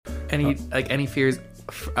Any fears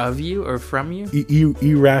of you or from you?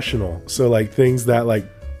 Irrational. So like things that like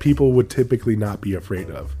people would typically not be afraid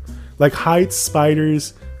of, like heights,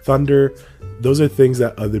 spiders, thunder. Those are things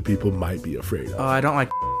that other people might be afraid of. Oh, I don't like.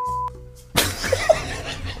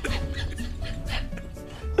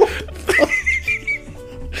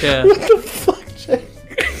 Yeah. What the fuck, Jay?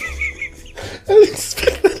 I didn't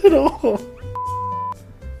expect that at all.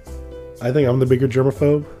 I think I'm the bigger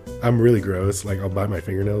germaphobe. I'm really gross. Like, I'll bite my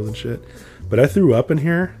fingernails and shit. But I threw up in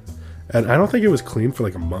here, and I don't think it was clean for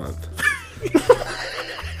like a month.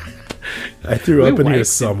 I threw up in here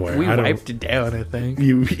somewhere. We wiped it down, I think.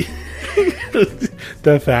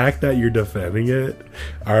 The fact that you're defending it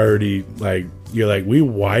already, like, you're like, we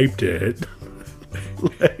wiped it.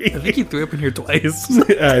 Like, I think you threw up in here twice.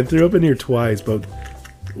 Yeah, I threw up in here twice, but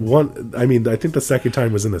I think the second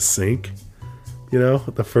time was in the sink. You know,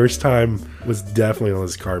 the first time was definitely on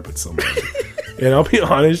this carpet somewhere. And I'll be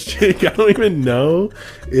honest, Jake, I don't even know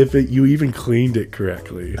if you even cleaned it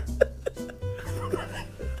correctly.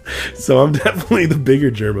 So I'm definitely the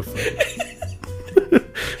bigger germaphobe.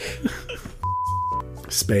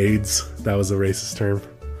 Spades, that was a racist term.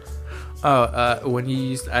 When you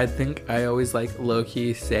used, I think I always like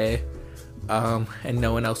low-key say, and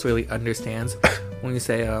no one else really understands, when you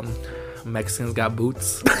say, Mexicans got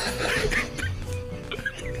boots.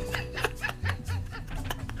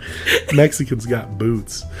 Mexicans got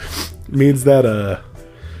boots means that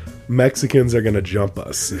Mexicans are gonna jump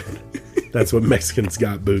us soon. That's what Mexicans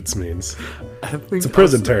got boots means. It's a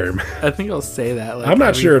prison term. I think I'll say that. Like, I'm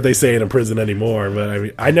not sure if they say it in prison anymore, but I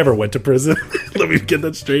mean, I never went to prison. Let me get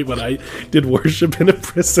that straight. But I did worship in a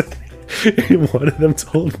prison, and one of them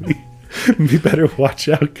told me, "You better watch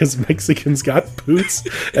out because Mexicans got boots,"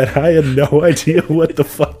 and I had no idea what the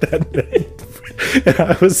fuck that meant, and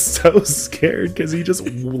I was so scared because he just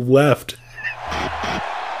left.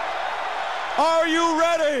 Are you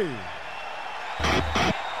ready?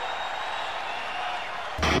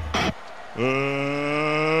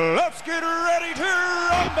 Let's get ready to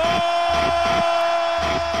rumble!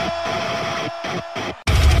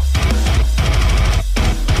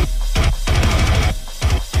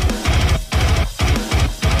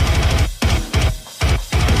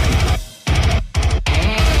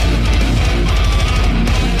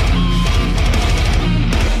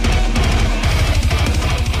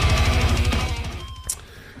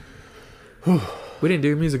 We didn't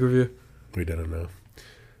do a music review. We didn't know.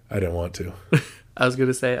 I didn't want to. I was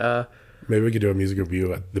gonna say, maybe we could do a music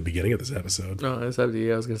review at the beginning of this episode. No, it's up to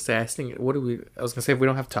you. I was gonna say, I was gonna say, if we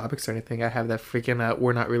don't have topics or anything, I have that freaking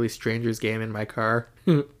 "We're Not Really Strangers" game in my car.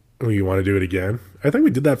 Oh, you want to do it again? I think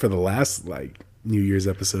we did that for the last New Year's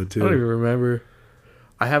episode too. I don't even remember.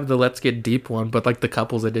 I have the Let's Get Deep one, but like the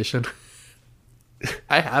couples edition.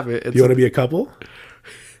 I have it. You want to be a couple?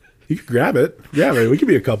 You could grab it. Yeah, man, we could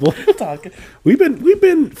be a couple. Talking. We've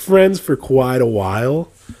been friends for quite a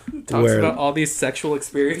while. Talks about all these sexual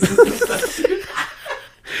experiences.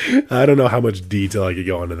 I don't know how much detail I could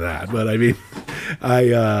go into that, but I mean,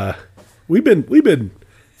 we've been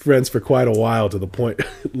friends for quite a while to the point.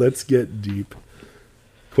 Let's get deep.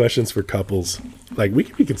 Questions for couples. Like, we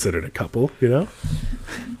could be considered a couple, you know?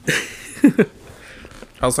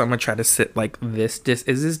 Also, I'm gonna try to sit like this.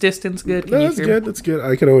 Is this distance good? No, that's good. That's good.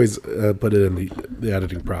 I can always put it in the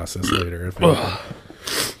editing process later. If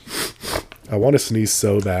I want to sneeze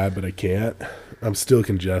so bad, but I can't. I'm still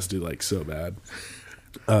congested, like so bad.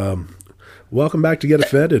 Welcome back to Get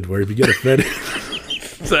Offended, where if you get offended,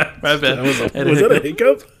 sorry, my bad. Was that a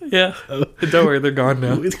hiccup? Yeah. Don't worry, they're gone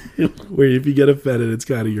now. Where if you get offended, it's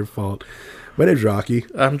kind of your fault. My name's Rocky.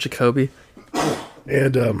 I'm Jacoby.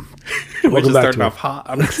 And we're just starting off hot.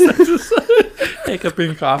 I'm just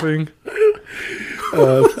hiccuping, coughing.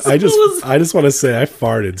 I just want to say I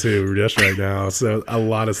farted too just right now, so a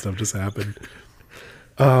lot of stuff just happened.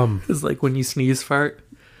 It's like when you sneeze, fart.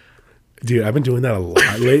 Dude, I've been doing that a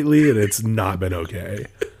lot lately, and it's not been okay.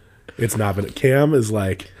 It's not been. Cam is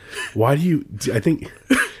like, why do you? I think,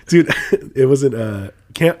 dude, it wasn't.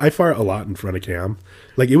 Cam, I fart a lot in front of Cam.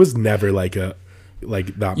 Like, it was never like that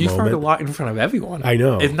moment. You fart a lot in front of everyone. I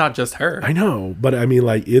know. It's not just her. I know, but I mean,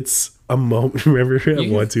 like, it's a moment. Remember at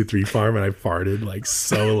 1-2-3 Farm, and I farted like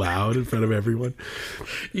so loud in front of everyone.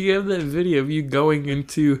 You have that video of you going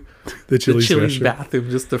into the Chili's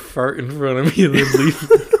bathroom just to fart in front of me and then leave.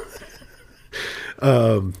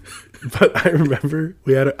 But I remember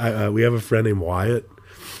we have a friend named Wyatt,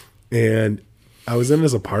 and I was in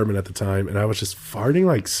his apartment at the time, and I was just farting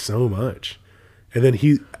like so much, and then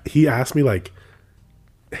he asked me like,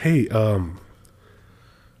 "Hey,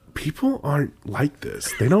 people aren't like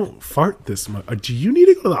this. They don't fart this much. Do you need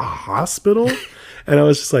to go to the hospital? And I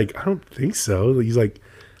was just like, I don't think so. He's like,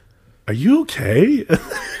 are you okay?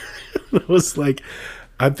 I was like,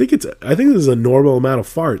 I think this is a normal amount of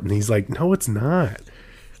fart. And he's like, no, it's not.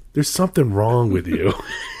 There's something wrong with you.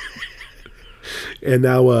 And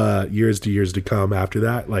now, years to come after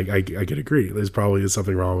that, like I can agree. There's probably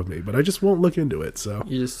something wrong with me, but I just won't look into it. So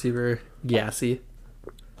You just super gassy.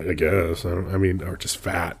 I guess. Or just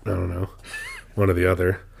fat. I don't know. One or the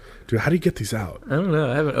other. Dude, how do you get these out? I don't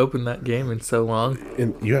know. I haven't opened that game in so long.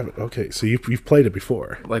 And you have okay, so you've played it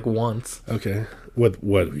before. Like once. Okay. What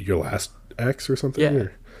your last ex or something? Yeah.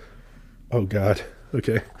 Or? Oh God.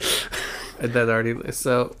 Okay. That already.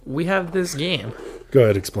 So we have this game. Go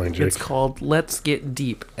ahead, explain, Jake. It's called Let's Get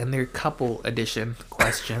Deep, and they're couple edition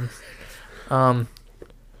questions.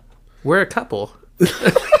 We're a couple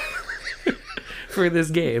for this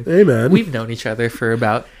game. Hey, man. We've known each other for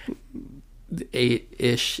about 8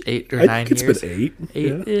 or 9 I think years. it's been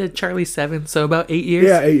 8. Yeah. Charlie's 7, so about 8 years.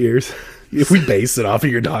 Yeah, 8 years. If we base it off of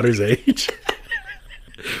your daughter's age.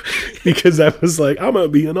 Because I was like, I'm going to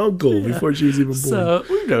be an uncle before she was even born. So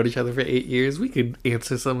we've known each other for 8 years. We could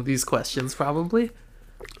answer some of these questions probably.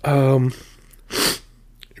 You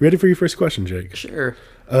ready for your first question, Jake? Sure.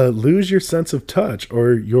 Lose your sense of touch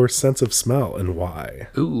or your sense of smell, and why?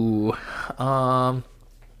 Ooh. I'm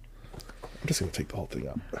just going to take the whole thing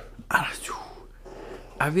up.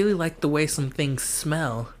 I really like the way some things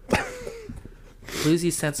smell. Lose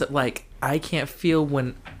your sense of, like, I can't feel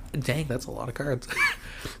when... Dang, that's a lot of cards.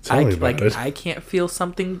 Tell me about it. I can't feel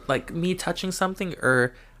something, like me touching something,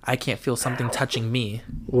 or I can't feel something touching me.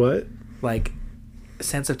 What? Like,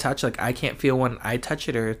 sense of touch, like I can't feel when I touch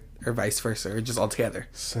it, or vice versa, or just all together.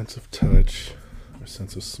 Sense of touch or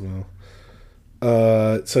sense of smell.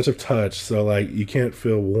 Sense of touch. So, like, you can't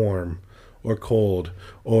feel warm or cold,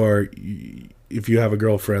 or if you have a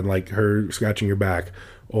girlfriend, like her scratching your back,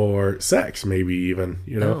 or sex, maybe even,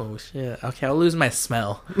 you know? Oh, shit. Okay, I'll lose my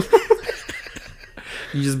smell.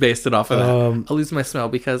 You just based it off of that. I'll lose my smell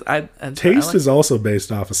because Taste is also based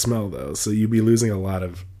off of smell, though. So you'd be losing a lot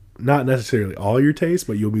of, not necessarily all your taste,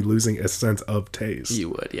 but you'll be losing a sense of taste. You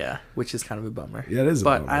would, yeah. Which is kind of a bummer. Yeah, it is a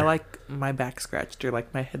but bummer. I like my back scratched or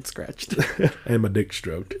like my head scratched. And my dick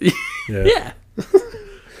stroked. Yeah.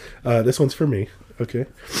 This one's for me. Okay.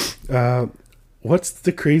 What's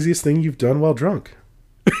the craziest thing you've done while drunk?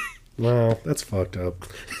 Well, that's fucked up.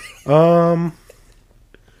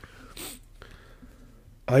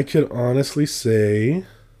 I could honestly say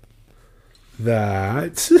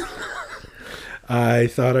that I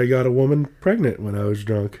thought I got a woman pregnant when I was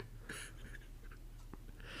drunk.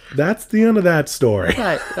 That's the end of that story.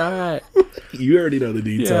 All right. You already know the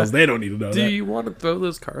details. Yeah. They don't need to know Do that. you want to throw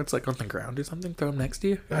those cards like on the ground or something? Throw them next to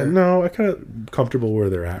you? No, I kind of comfortable where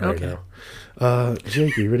they're at right Okay. now.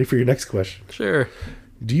 Jake, are you ready for your next question? Sure.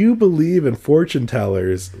 Do you believe in fortune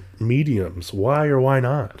tellers, mediums? Why or why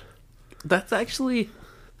not? That's actually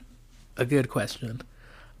a good question.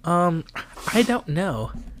 I don't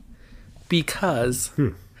know. Because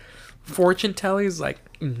fortune tellers, like,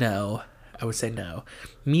 no. I would say no.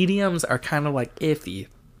 Mediums are kind of like iffy.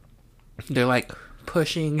 They're like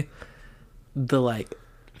pushing the like.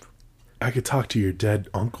 I could talk to your dead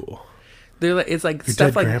uncle. They're like, it's like Your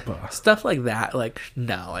stuff dead like grandpa. stuff like that. Like,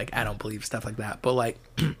 no, like I don't believe stuff like that. But like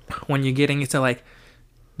when you're getting into like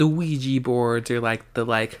the Ouija boards or like the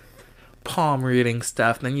like palm reading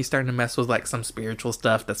stuff, then you start to mess with like some spiritual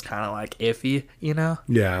stuff that's kind of like iffy, you know?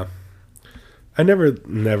 Yeah. I never.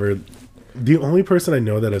 The only person I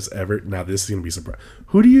know that has ever. Now, this is going to be surprising.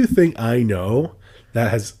 Who do you think I know that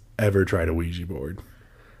has ever tried a Ouija board?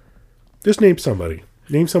 Just name somebody.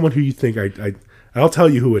 Name someone who you think I'll tell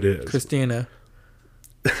you who it is. Christina.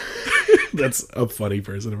 That's a funny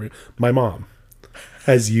person. My mom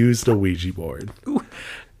has used a Ouija board.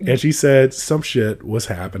 And she said some shit was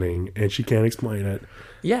happening and she can't explain it.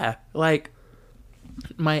 Yeah, like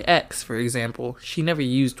my ex, for example, she never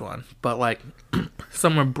used one, but like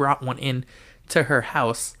someone brought one in to her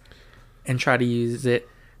house and tried to use it,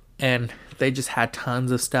 and they just had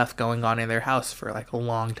tons of stuff going on in their house for like a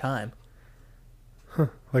long time.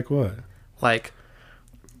 Like what? Like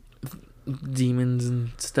demons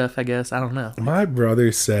and stuff, I guess. I don't know. My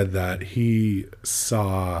brother said that he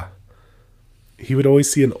would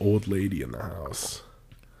always see an old lady in the house.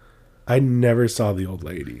 I never saw the old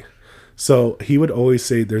lady. So he would always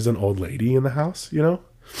say there's an old lady in the house, you know?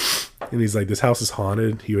 And he's like, this house is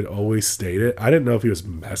haunted. He would always state it. I didn't know if he was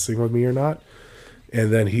messing with me or not.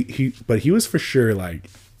 And then but he was for sure like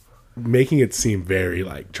making it seem very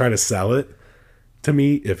like trying to sell it to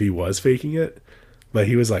me if he was faking it. But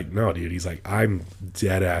he was like, no, dude. He's like, I'm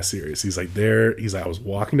dead ass serious. He's like, I was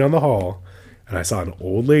walking down the hall and I saw an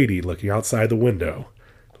old lady looking outside the window,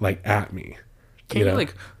 like at me. Can you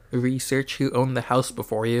like research who owned the house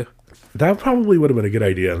before you? That probably would have been a good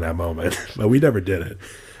idea in that moment, but we never did it.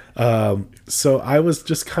 So I was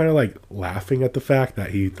just kind of like laughing at the fact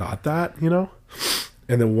that he thought that, you know?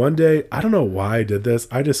 And then one day, I don't know why I did this.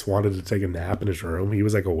 I just wanted to take a nap in his room. He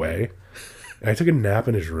was like away. And I took a nap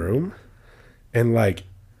in his room. And like,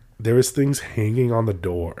 there was things hanging on the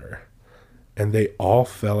door. And they all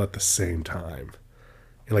fell at the same time.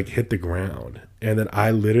 And like hit the ground. And then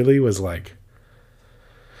I literally was like,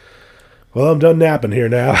 well, I'm done napping here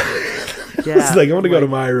now. Yeah, it's like, I'm going to go to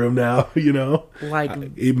my room now, you know?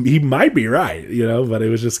 Like, he might be right, you know? But it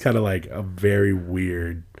was just kind of like a very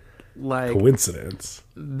weird like coincidence.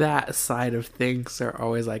 That side of things are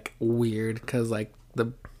always like weird because like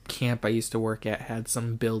the camp I used to work at had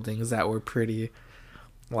some buildings that were pretty,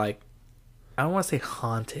 like, I don't want to say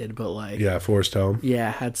haunted, but like, yeah, Forest Home.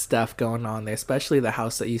 Yeah, had stuff going on there, especially the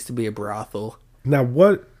house that used to be a brothel. Now,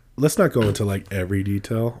 let's not go into like every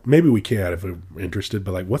detail. Maybe we can if we're interested,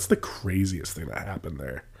 but like, what's the craziest thing that happened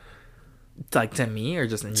there? Like to me or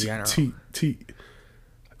just in general?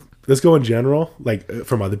 Let's go in general, like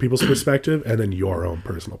from other people's perspective, and then your own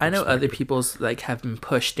personal perspective. I know other people's like have been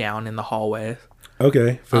pushed down in the hallway.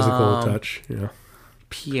 Okay, physical touch, yeah.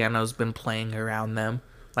 Piano's been playing around them,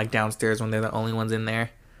 like downstairs when they're the only ones in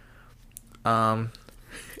there. And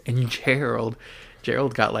Gerald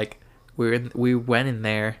got like we went in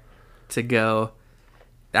there to go.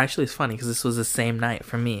 Actually, it's funny because this was the same night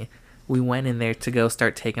for me. We went in there to go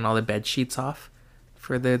start taking all the bed sheets off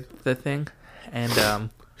for the thing,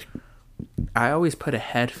 and I always put a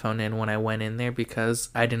headphone in when I went in there because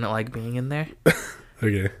I didn't like being in there.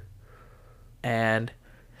 Okay. And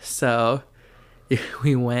so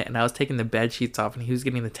we went, and I was taking the bed sheets off, and he was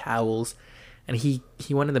getting the towels, and he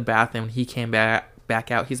went in the bathroom, and he came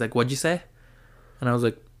back out. He's like, "What'd you say?" And I was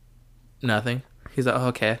like, "Nothing." He's like, "Oh,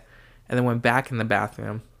 okay," and then went back in the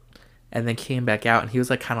bathroom, and then came back out, and he was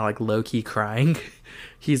like kind of like low key crying.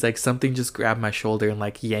 He's like, something just grabbed my shoulder and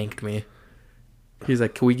like yanked me. He's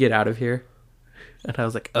like, "Can we get out of here?" And I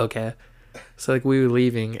was like, "Okay." So like we were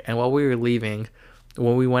leaving, and while we were leaving,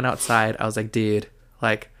 when we went outside, I was like, "Dude,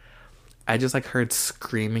 like, I just like heard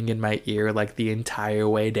screaming in my ear like the entire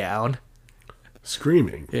way down."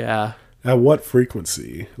 Screaming? Yeah. At what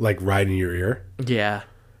frequency? Like right in your ear? Yeah.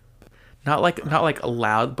 Not like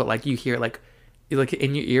loud, but like you hear like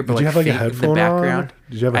in your ear, but Did you like have like a faint in headphone the background.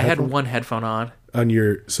 on? Did you have a I headphone? had one headphone on. On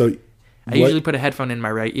your I usually put a headphone in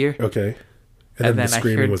my right ear. Okay. And then the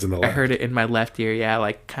screaming was in the left. I heard it in my left ear, yeah,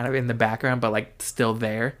 like kind of in the background, but like still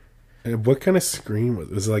there. And what kind of scream was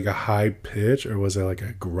it? Was it like a high pitch, or was it like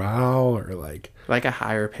a growl, or like a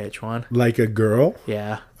higher pitch one? Like a girl?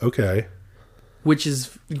 Yeah. Okay. Which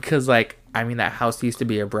is because like, I mean, that house used to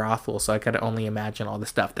be a brothel, so I could only imagine all the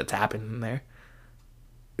stuff that's happened in there.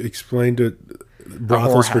 Explain to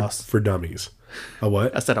brothels for dummies. A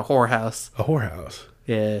what? I said a whorehouse. A whorehouse.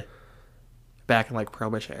 Yeah. Back in like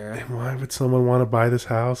Prohibition era. And why would someone want to buy this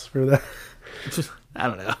house for that? I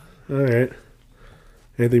don't know. All right.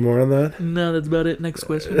 Anything more on that? No, that's about it. Next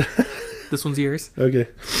question. This one's yours. Okay.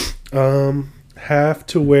 Have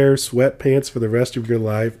to wear sweatpants for the rest of your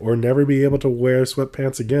life or never be able to wear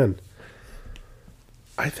sweatpants again?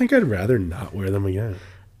 I think I'd rather not wear them again.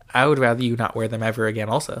 I would rather you not wear them ever again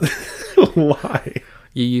also. Why?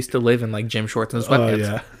 You used to live in like gym shorts and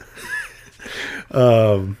sweatpants.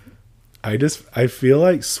 Oh, yeah. I feel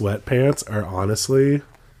like sweatpants are honestly,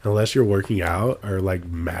 unless you're working out, are like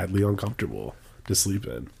madly uncomfortable to sleep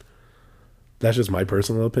in. That's just my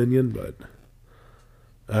personal opinion, but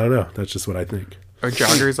I don't know. That's just what I think. Are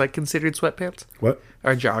joggers like considered sweatpants? What?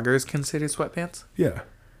 Are joggers considered sweatpants? Yeah.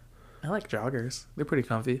 I like joggers. They're pretty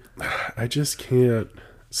comfy. I just can't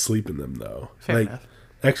sleep in them though. Fair enough.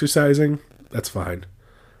 Exercising, that's fine.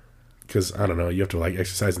 Because, I don't know, you have to like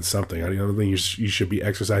exercise in something. I don't think you should be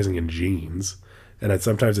exercising in jeans. And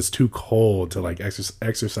sometimes it's too cold to like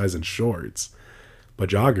exercise in shorts. But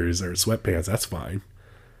joggers or sweatpants, that's fine.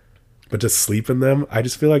 But just sleep in them, I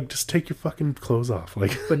just feel like just take your fucking clothes off.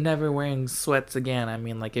 Like, but never wearing sweats again. I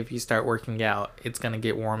mean, like if you start working out, it's going to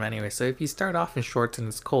get warm anyway. So if you start off in shorts and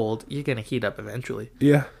it's cold, you're going to heat up eventually.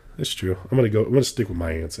 Yeah, that's true. I'm going to stick with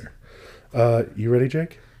my answer. You ready,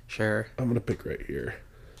 Jake? Sure. I'm going to pick right here.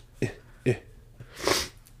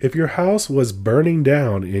 If your house was burning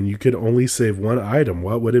down and you could only save one item,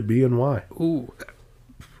 what would it be and why? Ooh.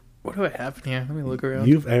 What do I have in here? Let me look around.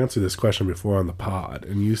 You've answered this question before on the pod,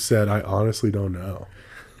 and you said, I honestly don't know.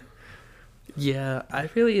 Yeah, I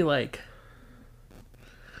really like...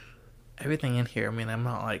 everything in here, I mean, I'm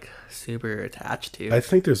not like super attached to. I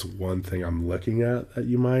think there's one thing I'm looking at that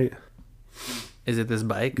you might. Is it this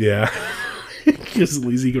bike? Yeah. Because at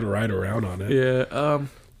least you can ride around on it. Yeah.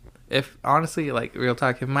 If honestly, like real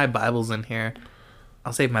talk, if my Bible's in here,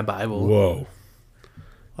 I'll save my Bible. Whoa.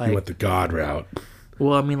 Like, You went the God route.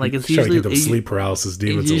 well, I mean, like it's Trying to usually get them sleep paralysis it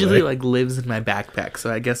demons usually away. like lives in my backpack, so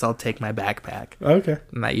I guess I'll take my backpack. Okay.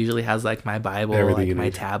 And that usually has like my Bible, Everything like you my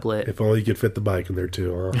need. tablet. If only you could fit the bike in there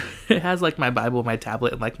too, huh? It has like my Bible, my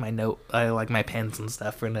tablet, and like my note, like my pens and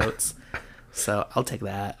stuff for notes. So I'll take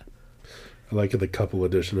that. I like the couple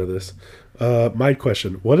edition of this. My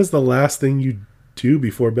question: what is the last thing you do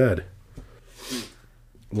before bed?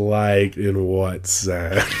 Like in what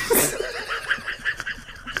sense?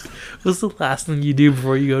 What's the last thing you do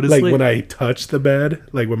before you go to Like sleep? when I touch the bed?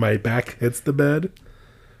 Like when my back hits the bed?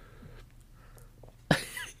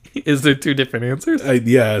 Is there two different answers?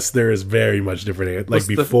 Yes, there is very much different. Like What's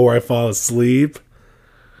the- before I fall asleep,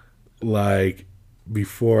 like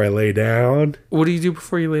before I lay down. What do you do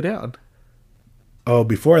before you lay down? Oh,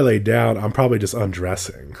 before I lay down, I'm probably just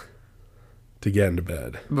undressing to get into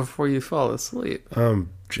bed. Before you fall asleep?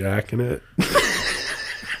 I'm jacking it.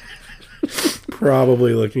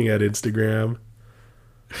 Probably looking at Instagram.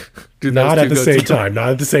 Do Not those at the two go same together? time. Not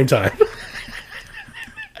at the same time.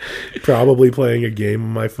 Probably playing a game on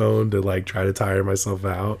my phone to like try to tire myself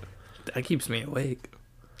out. That keeps me awake.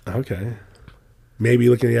 Okay. Maybe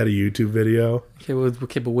looking at a YouTube video. Okay,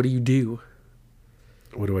 but what do you do?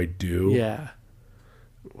 What do I do? Yeah.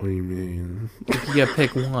 What do you mean? If you gotta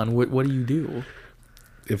pick one, what do you do?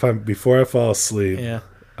 If I'm before I fall asleep, Yeah.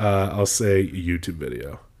 I'll say a YouTube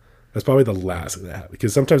video. That's probably the last thing that happens.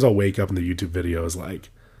 Because sometimes I'll wake up and the YouTube video is like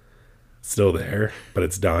still there, but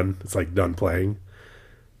it's done. It's like done playing,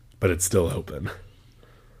 but it's still open.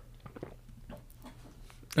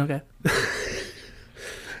 Okay.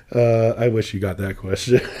 I wish you got that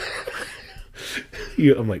question.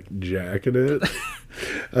 I'm like jacking it.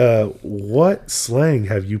 What slang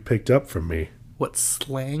have you picked up from me? What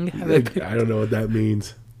slang have I picked? I don't know what that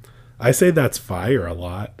means. I say that's fire a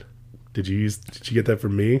lot. Did you get that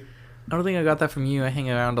from me? I don't think I got that from you. I hang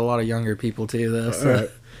around a lot of younger people too, though. So. All right.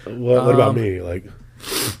 What about me? Like,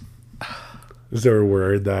 is there a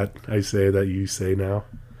word that I say that you say now?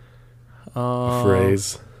 A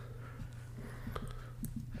phrase?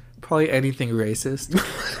 Probably anything racist.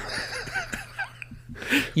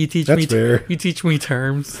 You teach That's me. fair. You teach me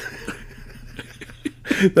terms.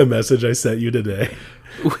 The message I sent you today.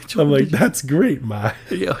 Which I'm one like, that's great, Ma.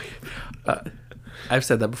 Yeah. I've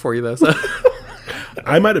said that before you though. So.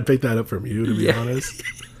 I might have picked that up from you, to be honest.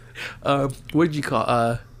 What did you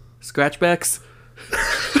call scratchbacks?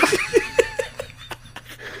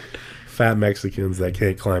 Fat Mexicans that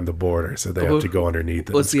can't climb the border, so they have to go underneath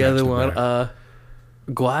it. What's and the other scratch one? back.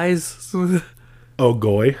 Guys, Oh,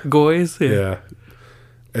 goy. goys. Yeah,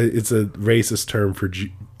 it's a racist term for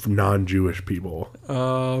non-Jewish people.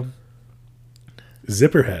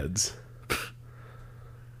 Zipperheads.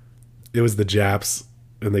 It was the Japs,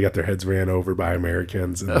 and they got their heads ran over by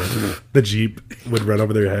Americans, and then the Jeep would run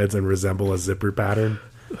over their heads and resemble a zipper pattern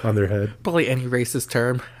on their head. Probably any racist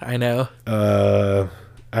term. I know.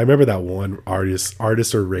 I remember that one artist or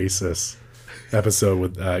racist episode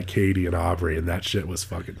with Katie and Aubrey, and that shit was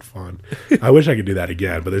fucking fun. I wish I could do that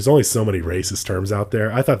again, but there's only so many racist terms out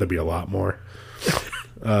there. I thought there'd be a lot more.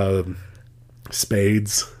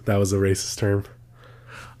 Spades, that was a racist term.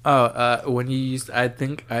 When you use, I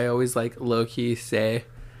think I always like low key say,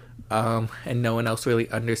 and no one else really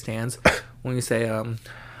understands when you say,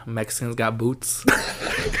 Mexicans got boots.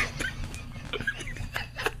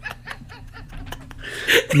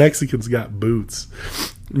 Mexicans got boots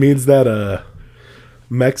means that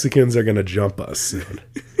Mexicans are gonna jump us soon.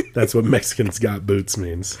 That's what Mexicans got boots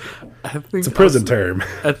means. I think It's a prison term.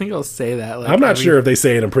 I think I'll say that. Like, I'm not sure if they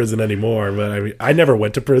say it in prison anymore, but I mean, I never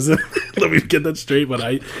went to prison. Let me get that straight. But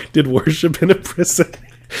I did worship in a prison,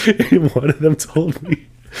 and one of them told me,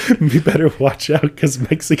 "You better watch out because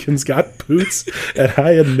Mexicans got boots," and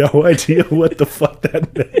I had no idea what the fuck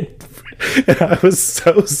that meant. And I was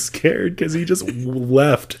so scared because he just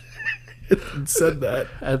left and said that.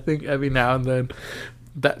 I think every now and then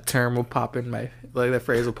that term will pop in my, like that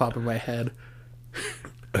phrase will pop in my head.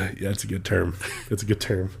 Yeah, it's a good term. It's a good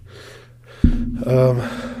term.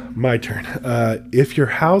 My turn. If your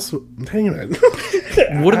house, hang on.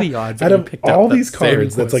 What are the odds Out that you of picked up all that these same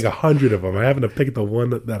cards, that's like question? 100 of them. I haven't picked the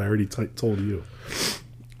one that I already told you.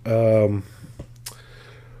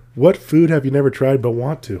 What food have you never tried but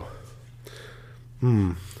want to?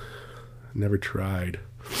 Never tried.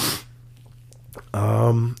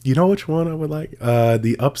 You know which one I would like?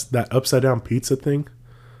 That upside down pizza thing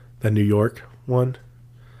The New York one.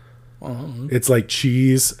 It's like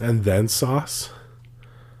cheese and then sauce.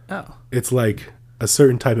 Oh. It's like a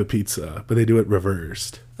certain type of pizza, but they do it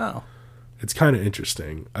reversed. Oh. It's kind of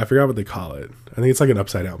interesting. I forgot what they call it. I think it's like an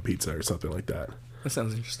upside down pizza or something like that. That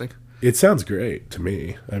sounds interesting. It sounds great to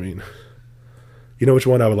me. I mean, you know which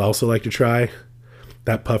one I would also like to try?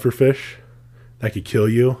 That puffer fish that could kill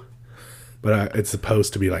you, but it's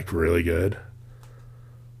supposed to be like really good.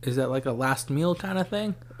 Is that like a last meal kind of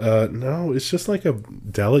thing? No, it's just like a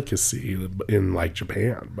delicacy in like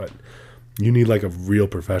Japan, but you need like a real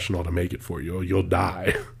professional to make it for you. You'll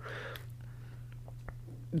die.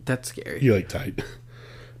 That's scary. You like tight.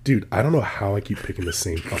 Dude, I don't know how I keep picking the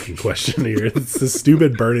same fucking question here. It's the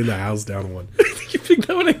stupid burning the house down one. You picked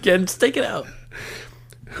that one again. Just take it out.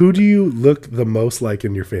 Who do you look the most like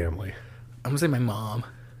in your family? I'm gonna say my mom.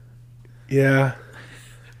 Yeah.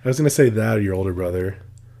 I was going to say that or your older brother.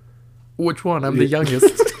 Which one? I'm the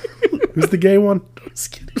youngest. Who's the gay one? I'm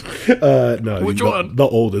just kidding. No. Which one? The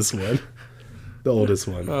oldest one. The oldest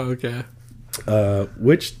one. Oh, okay.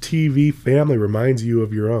 Which TV family reminds you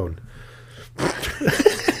of your own?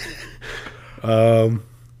 I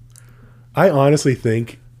honestly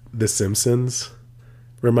think The Simpsons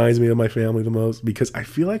reminds me of my family the most because I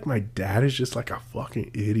feel like my dad is just like a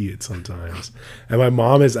fucking idiot sometimes. And my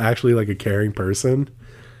mom is actually like a caring person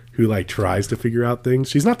who like tries to figure out things.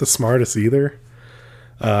 She's not the smartest either.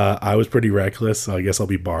 I was pretty reckless, so I guess I'll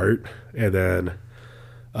be Bart. And then,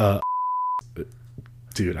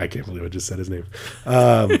 dude, I can't believe I just said his name.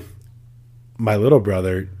 My little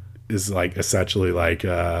brother is like essentially like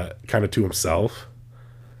kind of to himself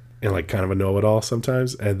and like kind of a know-it-all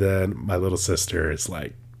sometimes. And then my little sister is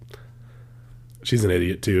like, she's an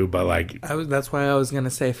idiot too, but like that's why I was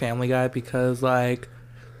gonna say Family Guy, because like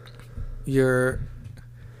your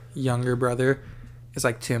younger brother is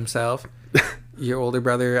like to himself. Your older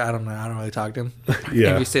brother, I don't know, I don't really talk to him. Yeah.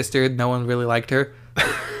 And your sister, no one really liked her.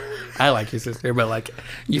 I like your sister, but like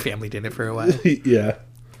your family did it for a while. Yeah.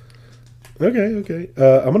 Okay.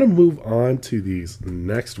 I'm gonna move on to these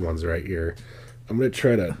next ones right here. I'm gonna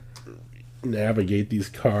try to navigate these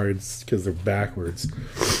cards because they're backwards.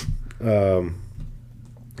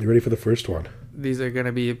 You ready for the first one? These are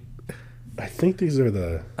gonna be. I think these are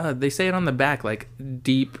the. They say it on the back, like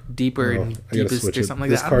deeper, and deepest or something like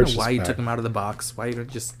This that. I don't card's know why just you back. took them out of the box. Why you don't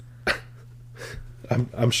just?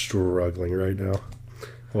 I'm struggling right now.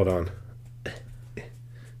 Hold on.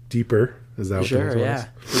 Deeper, is that what Sure, that was? yeah.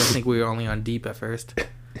 I think we were only on deep at first.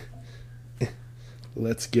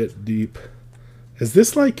 Let's get deep. Is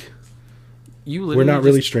this like You literally We're Not just,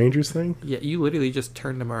 Really Strangers thing? Yeah, you literally just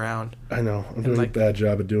turned them around. I know. I'm doing like- a bad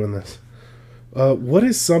job at doing this. What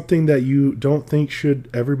is something that you don't think should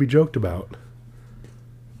ever be joked about?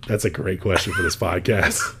 That's a great question for this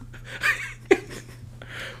podcast.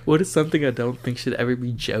 What is something I don't think should ever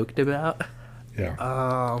be joked about? Yeah.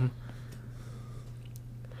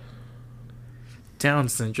 Down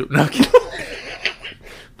syndrome. No,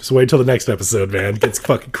 Just wait till the next episode, man. It gets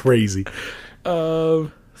fucking crazy.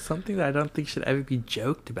 something that I don't think should ever be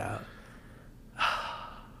joked about.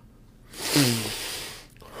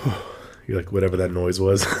 You're like, whatever that noise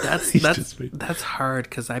was. That's hard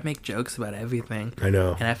because I make jokes about everything. I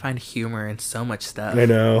know. And I find humor in so much stuff. I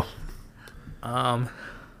know.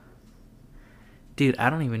 Dude, I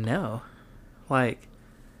don't even know. Like,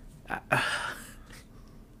 I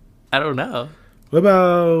don't know. What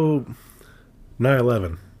about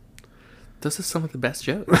 9/11? Those are some of the best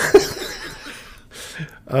jokes.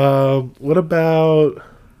 What about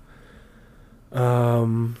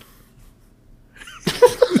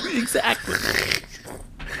Exactly.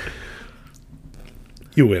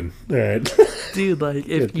 You win. All right. Dude, like,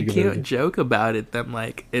 if you think of can't anything. joke about it, then,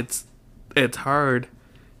 like, it's hard.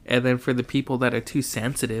 And then for the people that are too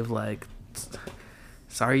sensitive, like,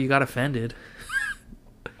 sorry you got offended.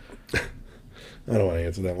 I don't want to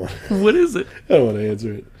answer that one. What is it? I don't want to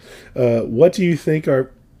answer it. What do you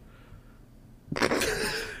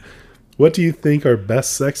think our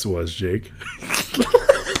best sex was, Jake?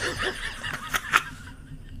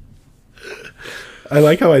 I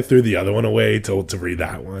like how I threw the other one away to read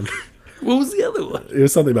that one. What was the other one? It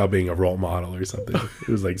was something about being a role model or something. It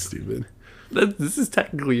was like stupid. This is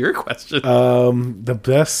technically your question. The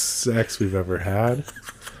best sex we've ever had.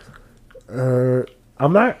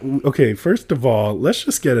 I'm not okay. First of all, let's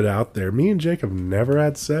just get it out there. Me and Jake have never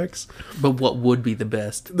had sex. But what would be the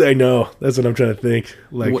best? I know. That's what I'm trying to think.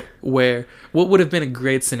 Like, What would have been a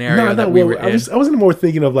great scenario no, that we were I in? wasn't more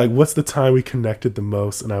thinking of like, what's the time we connected the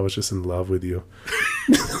most, and I was just in love with you.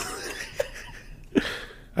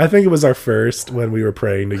 I think it was our first when we were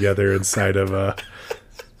praying together inside of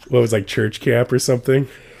what was like church camp or something.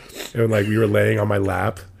 and like we were laying on my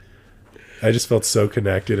lap. I just felt so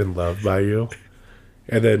connected and loved by you.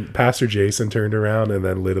 And then Pastor Jason turned around and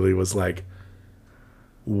then literally was like,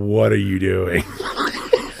 "What are you doing?"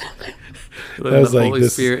 I was like,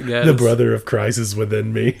 the brother of Christ is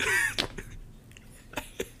within me.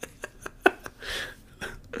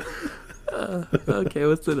 Okay,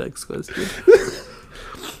 what's the next question?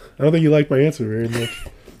 I don't think you like my answer very much.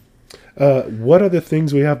 What are the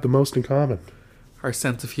things we have the most in common? Our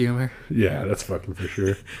sense of humor. Yeah, that's fucking for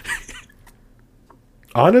sure.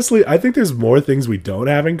 Honestly, I think there's more things we don't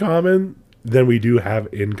have in common than we do have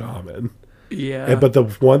in common. Yeah. But the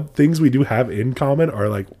things we do have in common are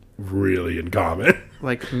like really in common.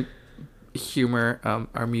 Like humor,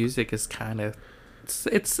 our music is kind of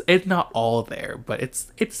it's not all there, but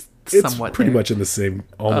it's somewhat pretty there. much in the same,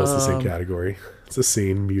 almost the same category. It's a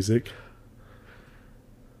scene music.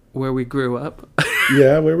 Where we grew up.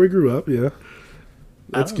 Yeah, where we grew up. Yeah,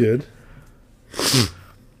 that's good.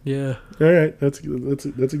 Yeah. All right, that's a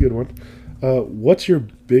good one. What's your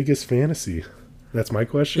biggest fantasy? That's my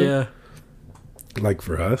question. Yeah. Like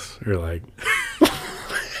for us, or like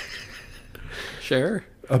Sure.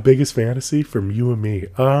 a biggest fantasy from you and me.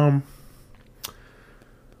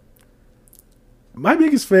 My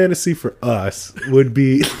biggest fantasy for us would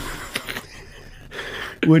be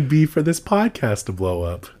for this podcast to blow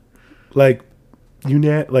up, like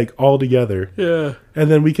like all together. Yeah.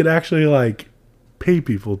 And then we could actually like pay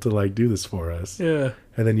people to like do this for us. Yeah.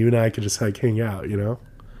 And then you and I could just like hang out, you know?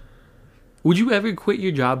 Would you ever quit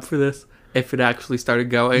your job for this if it actually started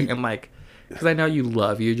going and like, because I know you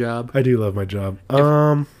love your job. I do love my job.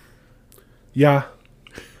 Yeah,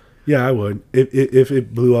 I would if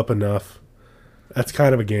it blew up enough. That's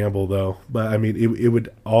kind of a gamble though, but I mean, it would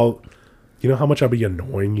all. You know how much I'd be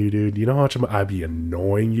annoying you, dude? You know how much I'd be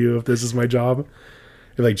annoying you if this is my job?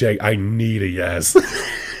 You're like, Jake, I need a yes.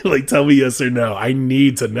 Like, tell me yes or no. I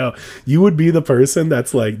need to know. You would be the person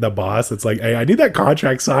that's like the boss. That's like, hey, I need that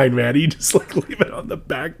contract signed, man. You just like leave it on the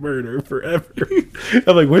back burner forever.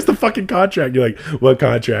 I'm like, where's the fucking contract? You're like, what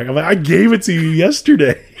contract? I'm like, I gave it to you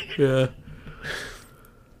yesterday. Yeah.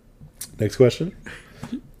 Next question.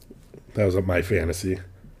 That was my fantasy.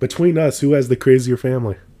 Between us, who has the crazier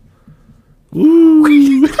family?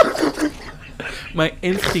 Ooh. My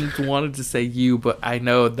instinct wanted to say you, but I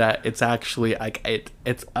know that it's actually like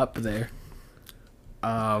it's up there.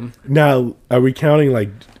 Now, are we counting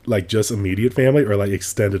like just immediate family or like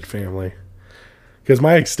extended family? Because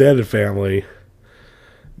my extended family,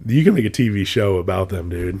 you can make a TV show about them,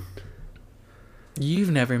 dude.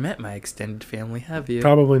 You've never met my extended family, have you?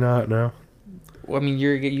 Probably not. No. Well, I mean,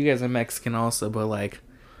 you guys are Mexican also, but like,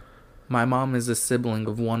 my mom is a sibling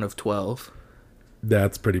of one of 12.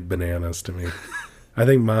 That's pretty bananas to me. I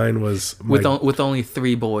think mine was with only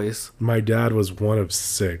 3 boys. My dad was one of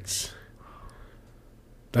 6.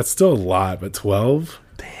 That's still a lot, but 12?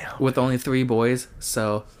 Damn. With only 3 boys,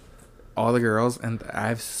 so all the girls, and I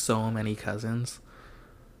have so many cousins.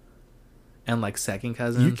 And like second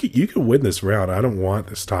cousins. You can win this round. I don't want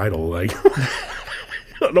this title. Like,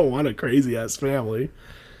 I don't want a crazy ass family.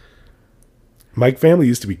 My family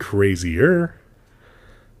used to be crazier.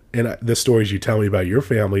 And the stories you tell me about your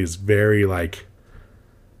family is very, like,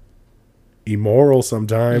 immoral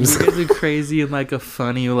sometimes. You guys are crazy in, like, a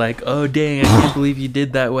funny, like, oh, dang, I can't believe you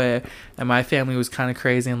did that way. And my family was kind of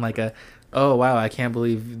crazy in, like, oh, wow, I can't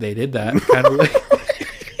believe they did that kind of way.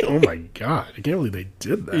 Oh, my God. I can't believe they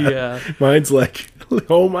did that. Yeah. Mine's like,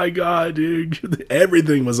 oh, my God, dude.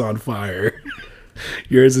 Everything was on fire.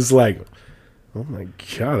 Yours is like, oh my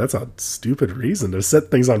God, that's a stupid reason to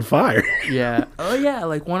set things on fire. Yeah. Oh yeah,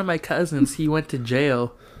 like one of my cousins, he went to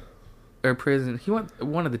jail or prison. He went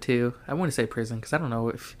one of the two. I want to say prison because I don't know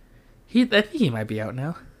if I think he might be out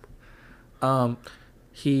now.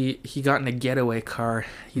 He got in a getaway car.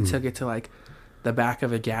 He took it to like the back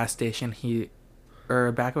of a gas station.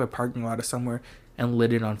 Or back of a parking lot or somewhere, and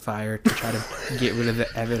lit it on fire to try to get rid of the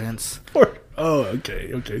evidence. Oh,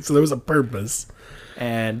 okay. So there was a purpose.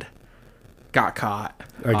 And got caught,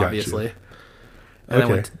 I got obviously. you. And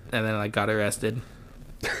Okay. then like got arrested.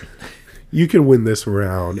 You can win this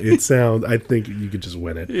round. I think you could just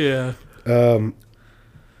win it. Yeah.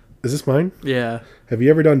 Is this mine? Yeah. Have you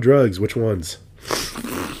ever done drugs? Which ones?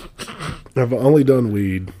 I've only done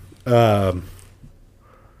weed. I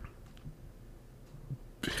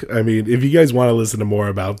mean, if you guys want to listen to more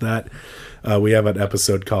about that, we have an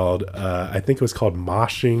episode called, I think it was called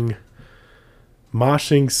Moshing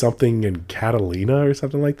something in Catalina or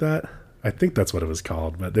something like that. I think that's what it was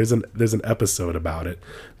called, but there's an episode about it.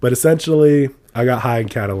 But essentially, I got high in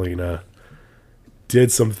Catalina,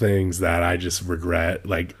 did some things that I just regret.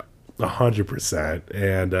 Like, 100%.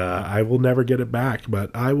 And I will never get it back, but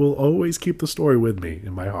I will always keep the story with me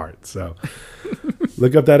in my heart. So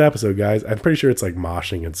look up that episode, guys. I'm pretty sure it's like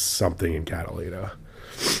moshing and something in Catalina.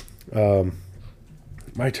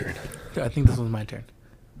 My turn. I think this was my turn.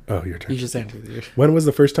 Oh, your turn. You just answered yours. When was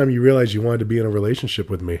the first time you realized you wanted to be in a relationship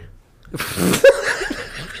with me?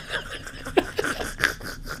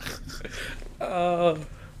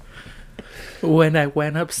 When I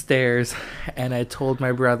went upstairs and I told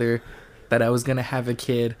my brother that I was going to have a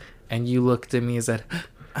kid, and you looked at me and said,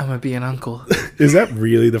 I'm going to be an uncle. Is that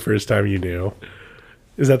really the first time you knew?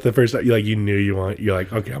 Is that the first time you knew you're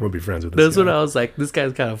like, okay, I'm going to be friends with this That's guy? when I was like, this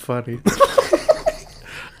guy's kind of funny.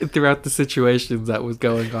 Throughout the situations that was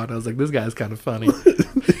going on, I was like, this guy's kind of funny.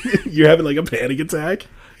 You're having like a panic attack?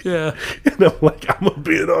 Yeah. And I'm like, I'm going to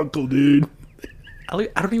be an uncle, dude. I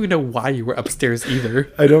don't even know why you were upstairs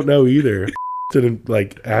either. I don't know either. Didn't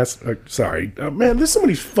like ask. Sorry, man. There's so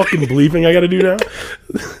many fucking bleeping I got to do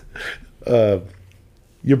now.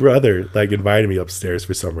 Your brother like invited me upstairs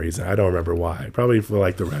for some reason. I don't remember why. Probably for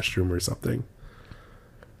like the restroom or something.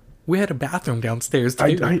 We had a bathroom downstairs too.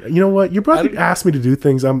 You know what? Your brother asked me to do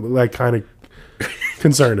things I'm like kind of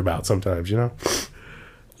concerned about sometimes. You know.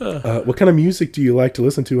 What kind of music do you like to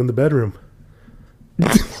listen to in the bedroom?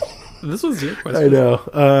 This was your question. I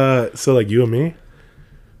know. So like you and me.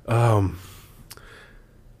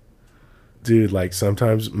 Dude, like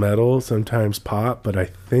sometimes metal, sometimes pop, but I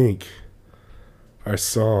think our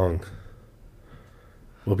song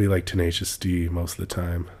will be like Tenacious D most of the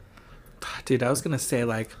time. Dude, I was going to say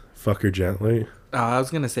like... Fuck Her Gently. I was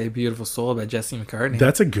going to say Beautiful Soul by Jesse McCartney.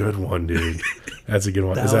 That's a good one, dude. That's a good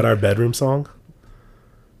one. That Is that one. our bedroom song?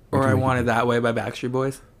 Or I Want It That Way by Backstreet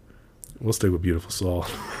Boys. We'll stick with Beautiful Soul.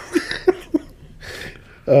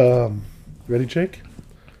 Ready, Jake?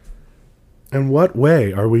 In what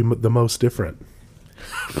way are we the most different?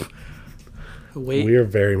 Wait. We are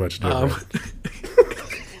very much different.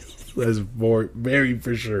 That's very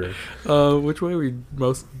for sure. Which way are we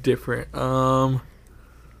most different?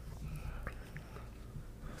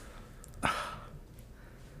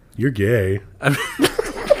 You're gay.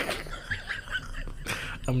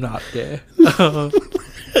 I'm not gay.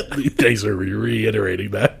 Thanks for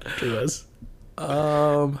reiterating that to us.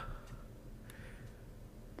 I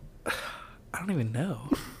don't even know.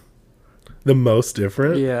 The most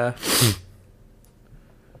different? Yeah.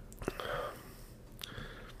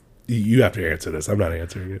 You have to answer this. I'm not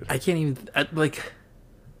answering it. I can't even... I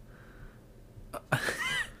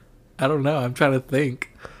don't know. I'm trying to think.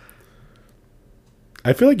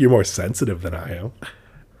 I feel like you're more sensitive than I am.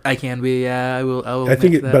 I can be, yeah. I will I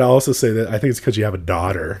think, admit that. but I'll also say that I think it's because you have a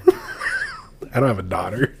daughter. I don't have a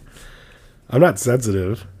daughter. I'm not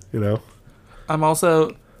sensitive, you know. I'm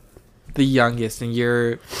also the youngest, and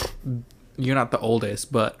you're not the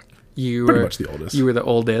oldest, but you Pretty were much the oldest. You were the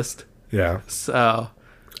oldest, Yeah. so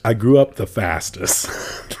I grew up the fastest.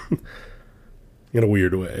 In a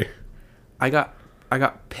weird way. I got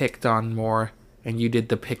picked on more, and you did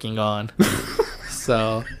the picking on.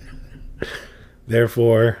 So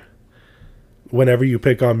Therefore, whenever you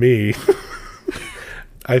pick on me,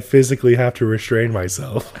 I physically have to restrain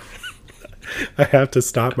myself. I have to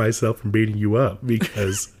stop myself from beating you up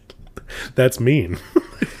because that's mean.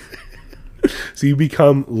 So you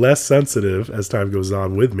become less sensitive as time goes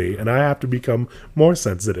on with me, and I have to become more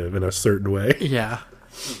sensitive in a certain way. yeah,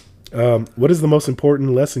 What is the most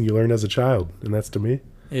important lesson you learned as a child? And that's to me.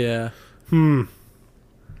 yeah.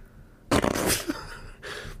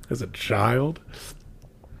 As a child,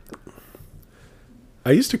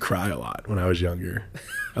 I used to cry a lot when I was younger.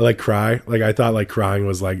 I cry. I thought crying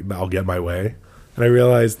was I'll get my way. And I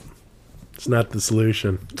realized it's not the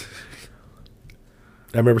solution.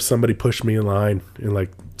 I remember somebody pushed me in line in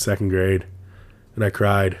second grade and I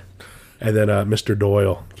cried. And then Mr.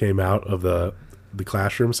 Doyle came out of the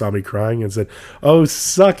classroom, saw me crying and said, "Oh,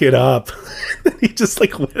 suck it up." He just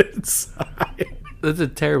went inside. That's a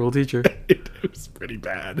terrible teacher. It was pretty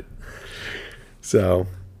bad. So,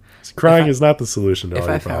 crying is not the solution to all If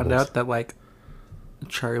your I found problems. out that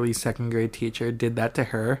Charlie's second grade teacher did that to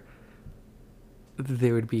her,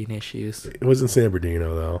 there would be issues. It was in San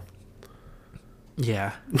Bernardino, though.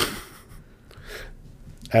 Yeah.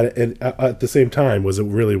 And at the same time, was it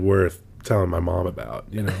really worth telling my mom about,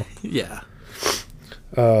 Yeah.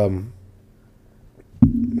 That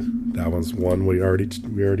one's one we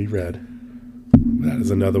already read. That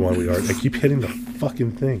is another one I keep hitting the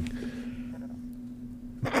fucking thing.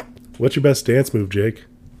 What's your best dance move, Jake?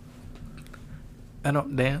 I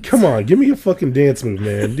don't dance. Come on, give me a fucking dance move,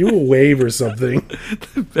 man. Do a wave or something.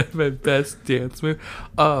 My best dance move.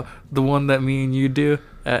 The one that me and you do.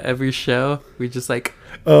 at every show. We just like,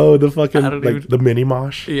 Oh, the fucking I don't like even- the mini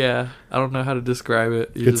mosh. yeah, I don't know how to describe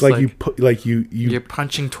it. You're It's just like you put like you you're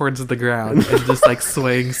punching towards the ground and just like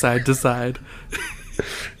swaying side to side.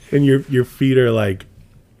 and your feet are like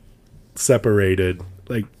separated,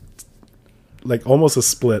 like almost a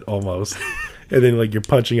split almost. And then like you're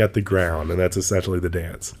punching at the ground, and that's essentially the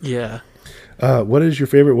dance. Yeah. What is your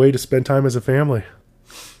favorite way to spend time as a family?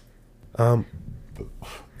 I'm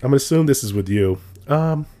gonna assume this is with you.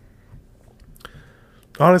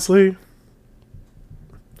 Honestly,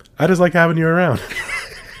 I just like having you around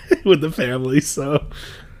with the family. So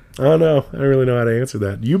I don't know. I don't really know how to answer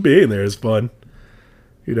that. You being there is fun,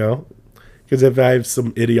 you know. Because if I have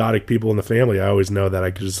some idiotic people in the family, I always know that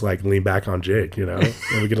I could just like lean back on Jake, you know,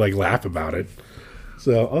 and we could like laugh about it.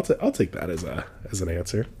 So I'll take that as an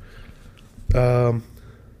answer.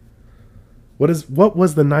 What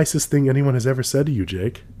was the nicest thing anyone has ever said to you,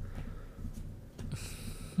 Jake?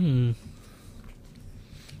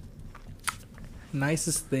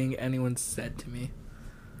 Nicest thing anyone said to me.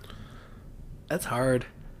 That's hard.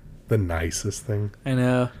 The nicest thing. I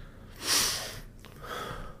know.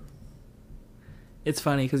 It's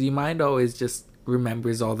funny because your mind always just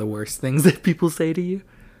remembers all the worst things that people say to you.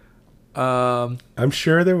 I'm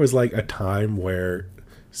sure there was like a time where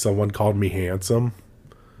someone called me handsome,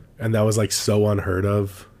 and that was like so unheard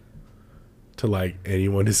of to like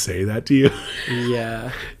anyone to say that to you.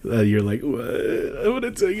 Yeah. You're like, what? I'm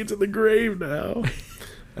gonna take it to the grave now.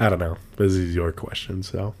 I don't know. This is your question,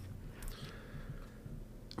 so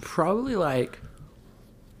Probably like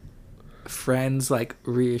friends like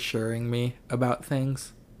reassuring me about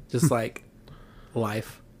things. Just like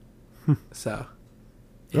life. So.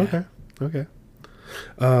 Yeah. okay.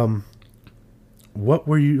 What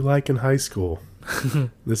were you like in high school?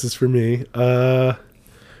 This is for me. Are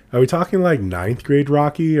we talking like 9th grade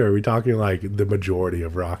Rocky, or are we talking like the majority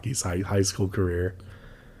of Rocky's high school career?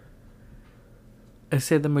 I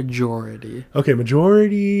say the majority. Okay,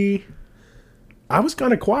 majority. I was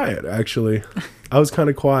kind of quiet, actually. I was kind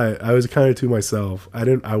of quiet. I was kind of to myself.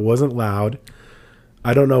 I wasn't loud.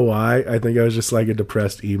 I don't know why. I think I was just like a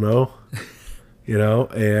depressed emo, you know.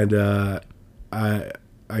 And I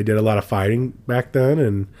did a lot of fighting back then,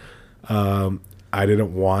 and I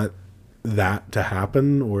didn't want that to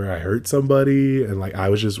happen where I hurt somebody, and like I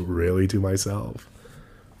was just really to myself.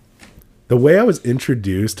 The way I was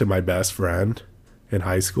introduced to my best friend in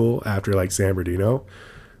high school after like San Bernardino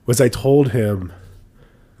was I told him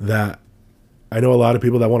that I know a lot of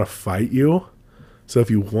people that want to fight you, so if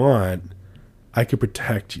you want, I could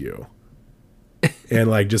protect you and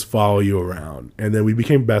like just follow you around. And then we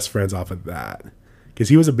became best friends off of that, because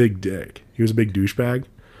he was a big dick. He was a big douchebag,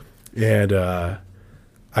 and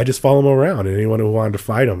I just follow him around, and anyone who wanted to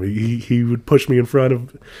fight him, he would push me in front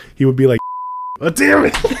of. He would be like, "Oh damn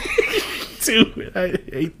it, dude! I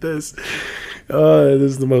hate this. This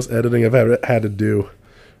is the most editing I've ever had to do."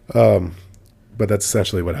 But that's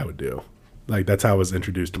essentially what I would do. Like that's how I was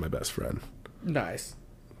introduced to my best friend. Nice.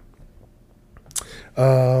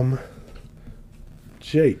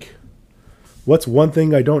 Jake, what's one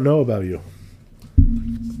thing I don't know about you?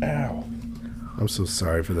 Ow. I'm so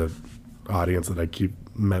sorry for the audience that I keep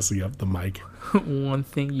messing up the mic. One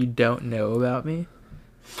thing you don't know about me?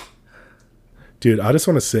 Dude, I just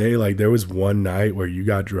want to say, like, there was one night where you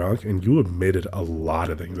got drunk and you admitted a lot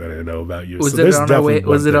of things I didn't know about you. Was So it there's on our way? definitely one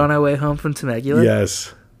Was it thing. on our way home from Temecula?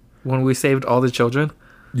 Yes. When we saved all the children?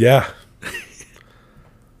 Yeah.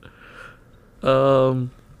 I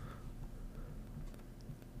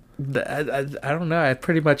don't know. I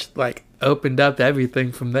pretty much like opened up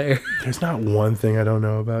everything from there. There's not one thing I don't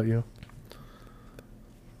know about you.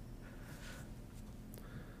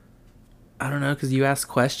 I don't know, because you ask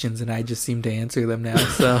questions and I just seem to answer them now.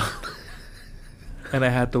 So, and I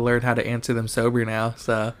had to learn how to answer them sober now.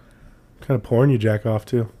 So, What kind of porn you jack off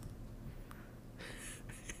to?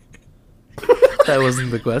 that wasn't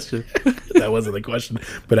the question. That wasn't the question,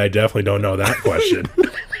 but I definitely don't know that question.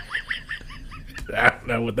 I don't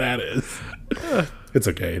know what that is. It's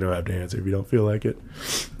okay. You don't have to answer if you don't feel like it.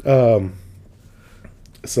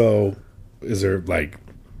 So, is there like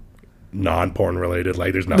non-porn related?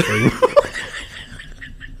 Like, there's nothing.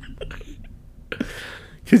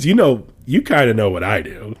 Because you kind of know what I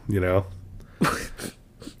do.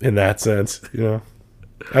 In that sense,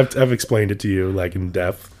 I've explained it to you like in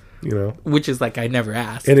depth. Which is like I never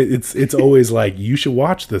asked. And it's always like, you should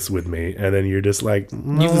watch this with me, and then you're just like,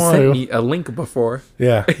 "Mm, I You've don't want sent to." me a link before.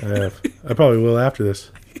 Yeah, I have. I probably will after this,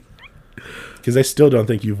 because I still don't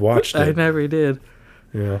think you've watched I it. never did.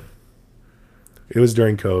 Yeah, it was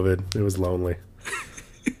during COVID. It was lonely.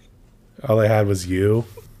 All I had was you,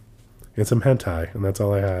 and some hentai, and that's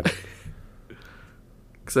all I had.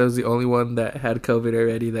 Because I was the only one that had COVID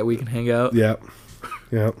already that we can hang out. Yep.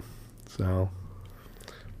 So,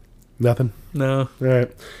 nothing. No. All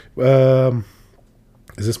right.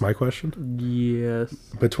 Is this my question? Yes.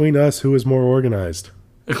 Between us, who is more organized?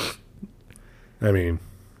 I mean,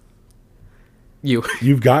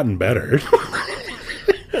 you've gotten better.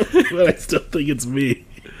 But I still think it's me.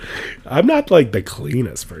 I'm not like the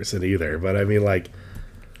cleanest person either, but I mean, like,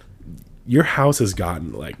 your house has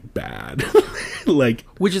gotten like bad. Like,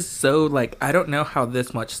 which is so like, I don't know how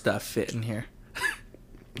this much stuff fit in here.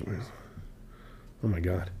 Oh my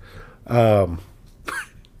god.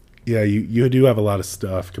 Yeah, you do have a lot of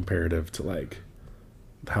stuff comparative to like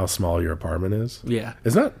how small your apartment is. Yeah.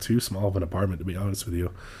 It's not too small of an apartment, to be honest with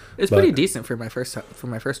you. It's pretty decent for my first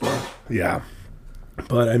one. Yeah.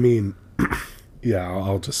 But I mean, yeah,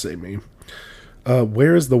 I'll just say me.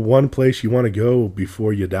 Where is the one place you want to go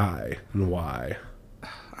before you die, and why?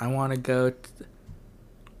 I want to go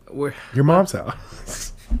where Your mom's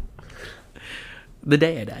house. the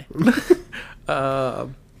day I die.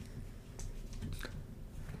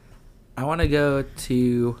 I want to go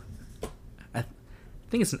to, I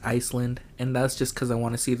think it's in Iceland, and that's just because I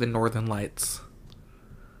want to see the Northern Lights.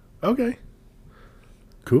 Okay.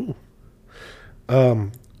 Cool.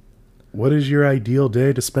 What is your ideal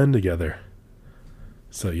day to spend together?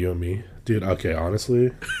 So you and me, dude. Okay,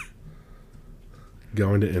 honestly,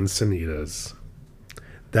 going to Encinitas.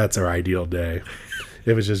 That's our ideal day.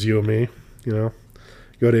 If it's just you and me, you know,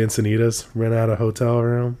 go to Encinitas, rent out a hotel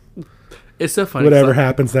room. It's so funny. Whatever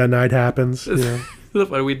happens that night happens. You know? It's so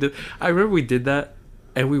funny. I remember we did that,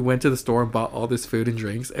 and we went to the store and bought all this food and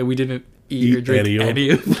drinks, and we didn't eat or drink any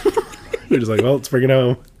of them. We're just like, well, let's bring it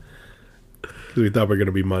home. Because we thought we were going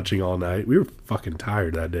to be munching all night. We were fucking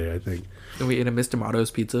tired that day, I think. And we ate a Mr. Motto's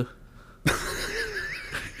pizza.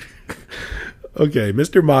 Okay,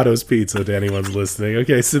 Mr. Motto's Pizza, to anyone's listening.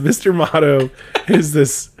 Okay, so Mr. Motto is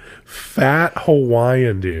this fat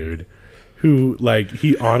Hawaiian dude who, like,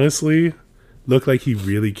 he honestly looked like he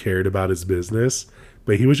really cared about his business,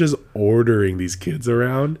 but he was just ordering these kids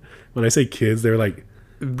around. When I say kids, they're, like,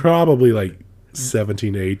 probably, like,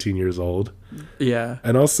 17 to 18 years old. Yeah.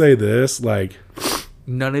 And I'll say this, like,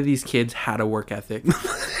 none of these kids had a work ethic,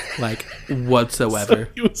 like, whatsoever.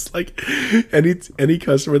 So he was like, any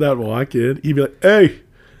customer that would walk in, he'd be like, "Hey,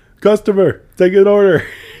 customer, take an order."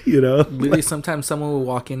 You know, literally, sometimes someone will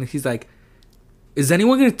walk in and he's like, "Is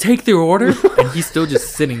anyone going to take their order?" And he's still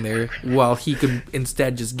just sitting there while he could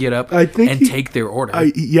instead just get up and take their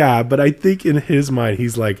order. Yeah, but I think in his mind,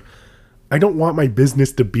 he's like, I don't want my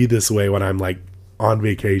business to be this way when I'm like on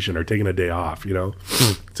vacation or taking a day off, you know?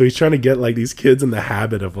 So he's trying to get like these kids in the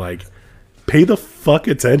habit of like, pay the fuck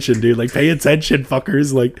attention, dude. Like, pay attention,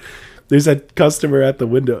 fuckers. Like, there's a customer at the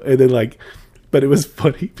window. And then like, but it was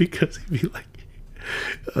funny because he'd be like,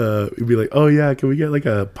 oh yeah, can we get like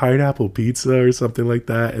a pineapple pizza or something like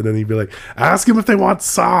that? And then he'd be like, ask him if they want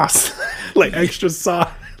sauce, like extra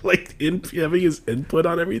sauce, like having his input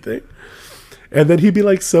on everything. And then he'd be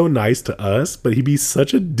like so nice to us, but he'd be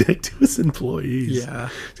such a dick to his employees. Yeah.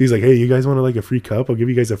 So he's like, "Hey, you guys want like a free cup? I'll give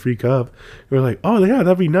you guys a free cup." And we're like, "Oh yeah,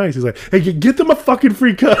 that'd be nice." He's like, "Hey, get them a fucking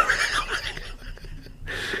free cup."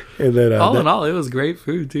 And then all in all, it was great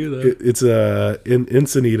food too, though. It's in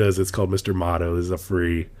Encinitas. It's called Mr. Motto. This is a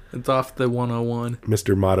free. It's off the 101.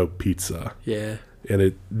 Mr. Motto Pizza. Yeah.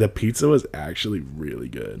 And the pizza was actually really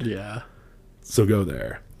good. Yeah. So go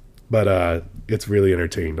there. But it's really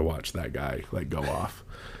entertaining to watch that guy like go off.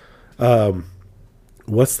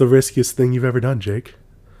 What's the riskiest thing you've ever done, Jake?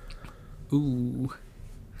 Ooh.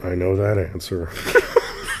 I know that answer.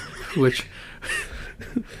 Which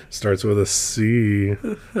starts with a C.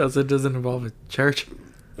 Also doesn't involve a church.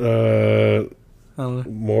 More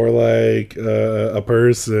like a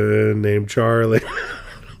person named Charlie.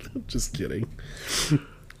 Just kidding.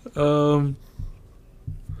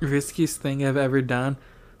 Riskiest thing I've ever done.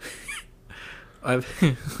 I've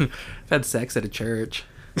had sex at a church.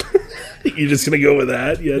 You're just gonna go with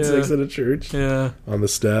that? You had sex at a church? Yeah. On the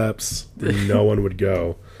steps. No one would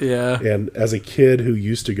go. Yeah. And as a kid who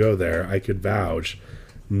used to go there, I could vouch,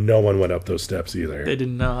 no one went up those steps either. They did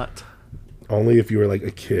not. Only if you were like a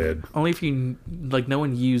kid. Only if you, like, no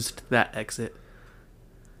one used that exit.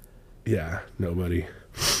 Yeah, nobody.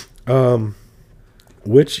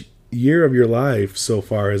 Which year of your life so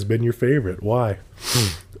far has been your favorite? Why?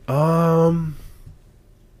 I'm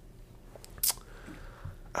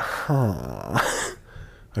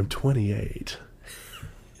 28.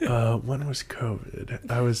 When was COVID?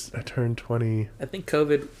 I turned 20. I think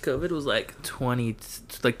COVID was like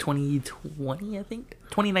 2020, I think.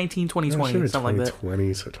 2019, 2020, Sure, something like that.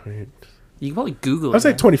 2020, so 20. You can probably Google it. I was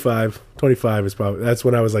like man. 25. 25 is probably, that's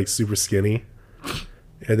when I was like super skinny.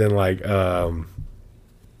 And then like, I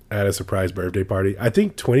had a surprise birthday party. I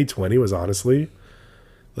think 2020 was honestly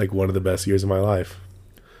like one of the best years of my life.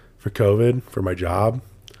 For COVID, for my job.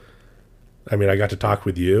 I mean, I got to talk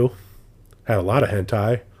with you. Had a lot of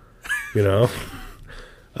hentai, you know.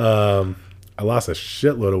 I lost a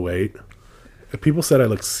shitload of weight. People said I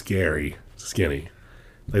looked skinny.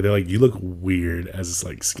 Like they're like, you look weird as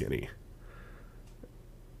like skinny.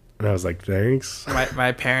 And I was like, thanks.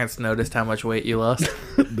 My parents noticed how much weight you lost.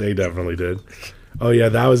 They definitely did. Oh yeah,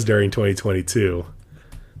 that was during 2022.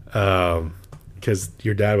 Because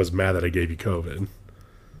your dad was mad that I gave you COVID.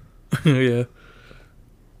 Yeah.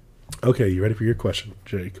 Okay, you ready for your question,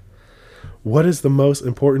 Jake? What is the most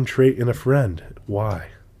important trait in a friend? Why?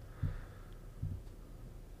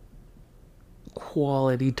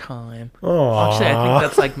 Quality time. Aww. Actually, I think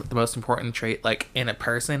that's like the most important trait, like in a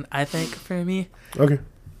person. I think for me, Okay.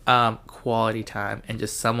 quality time and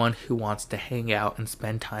just someone who wants to hang out and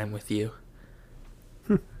spend time with you.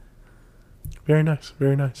 Very nice.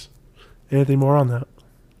 Very nice. Anything more on that?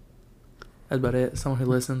 That's about it. Someone who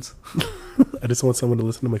listens. I just want someone to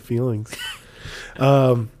listen to my feelings.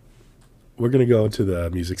 We're going to go into the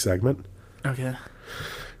music segment. Okay.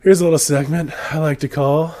 Here's a little segment I like to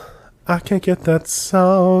call I Can't Get That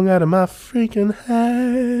Song Out of My Freaking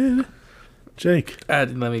Head. Jake.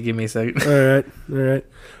 Let me give me a second. All right.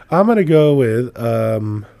 I'm going to go with,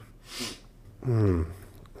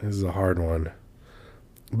 this is a hard one.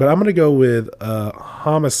 But I'm going to go with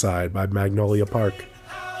Homicide by Magnolia Park.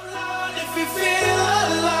 If you feel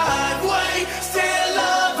alive, wait, still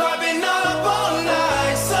love, I've been up all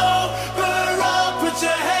night. Sober up, put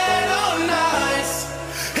your head on ice.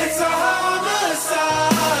 It's a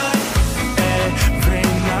homicide. Every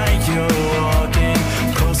night you're walking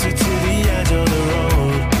closer to the edge of the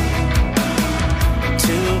road.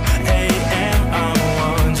 2 a.m. I'm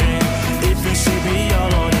wondering if you should be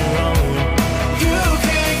all on your own. You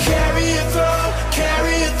can carry it through,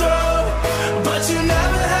 but you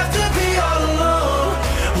never have to be all alone.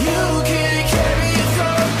 You can carry it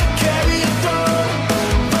through,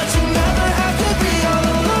 but you never have to be all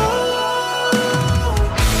alone.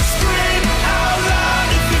 Scream out loud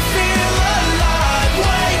if you feel alive.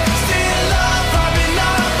 Wait, still up, I've been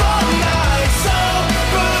up all night.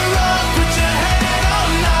 Sober up, put your head on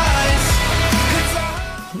ice.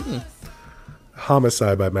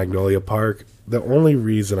 Homicide by Magnolia Park. The only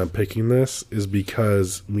reason I'm picking this is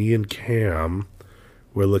because me and Cam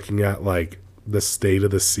were looking at like the state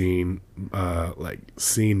of the scene, like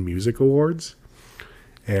scene music awards,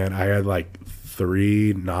 and I had like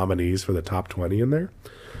 3 nominees for the top 20 in there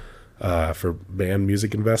for band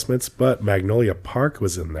music investments, but Magnolia Park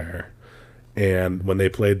was in there. And when they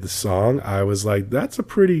played the song, I was like, that's a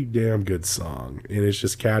pretty damn good song. And it's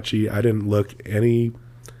just catchy. I didn't look any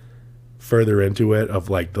further into it of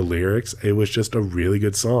like the lyrics. It was just a really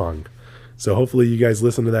good song. So hopefully you guys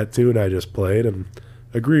listen to that tune I just played and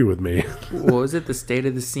agree with me. What was it? The State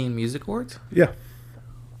of the Scene Music Awards? Yeah.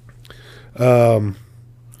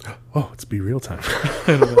 It's Be Real time. I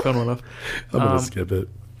don't know, I found one up. I'm gonna skip it.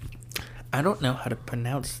 I don't know how to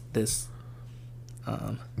pronounce this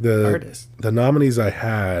The artist. the nominees I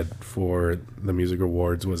had for the music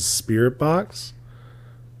awards was Spirit Box,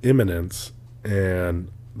 Imminence, and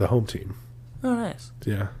The Home Team. Oh, nice.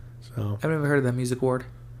 Yeah. So I've never heard of that music award.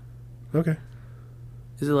 okay.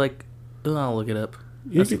 Is it like... Oh, I'll look it up.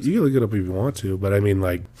 You can look it up if you want to, but I mean,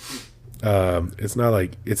 like, it's not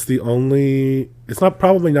like it's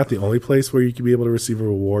probably not the only place where you can be able to receive a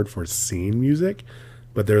reward for scene music,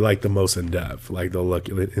 but they're like the most in depth. Like they'll look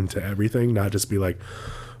into everything, not just be like,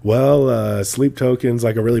 well, Sleep Token's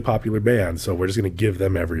like a really popular band, so we're just gonna give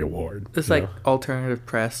them every award. It's you like know? alternative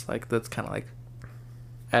press. Like that's kind of like...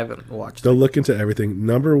 I haven't watched They'll it. look into everything.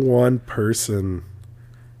 Number one person,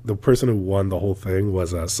 the person who won the whole thing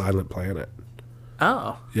was Silent Planet.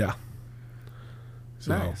 Oh. Yeah.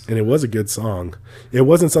 So, Nice. And it was a good song. It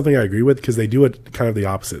wasn't something I agree with because they do it kind of the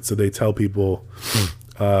opposite. So they tell people,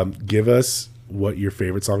 give us what your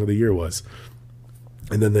favorite song of the year was.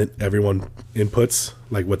 And then everyone inputs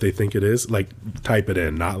like what they think it is, like type it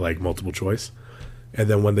in, not like multiple choice. And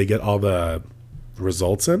then when they get all the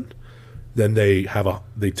results in, then they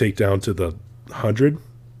take down to the 100,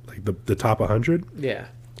 like the top 100, Yeah.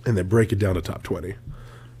 and they break it down to top 20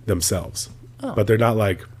 themselves. Oh. But they're not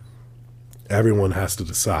like everyone has to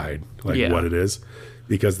decide like Yeah. what it is,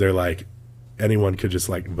 because they're like anyone could just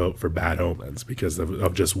like vote for Bad Omens because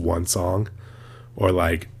of just one song, or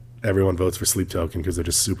like everyone votes for Sleep Token because they're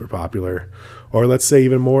just super popular. Or let's say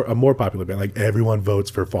even a more popular band, like everyone votes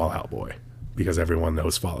for Fall Out Boy because everyone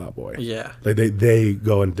knows Fall Out Boy. Yeah. Like they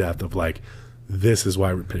go in depth of like, this is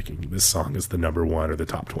why we're picking this song as the number 1 or the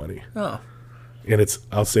top 20. Oh. And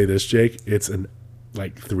I'll say this, Jake, it's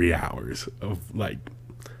like 3 hours of like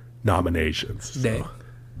nominations. So.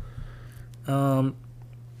 Dang.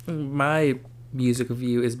 My music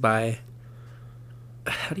review is by,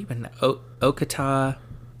 how do you even know? Okta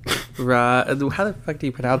Ra. How the fuck do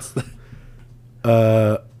you pronounce that?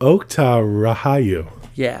 Okta Rahayu.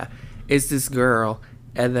 Yeah, it's this girl,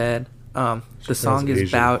 and then the song is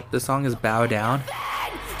Asian. Bow Down.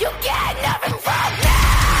 You get nothing from me.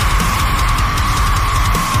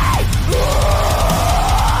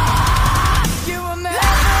 You will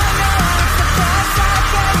never know the price I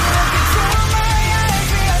pay. Look into my eyes,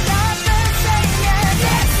 we are not the same. Yeah,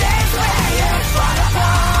 this is where you fall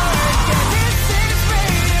apart. Yeah, this is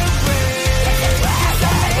where you break. 'Cause I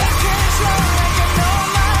make control like I know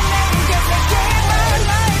my name. 'Cause I gave my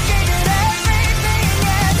life, gave it everything.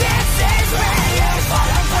 Yeah, this is where you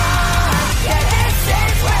fall apart. Yeah, this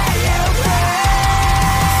is where you break.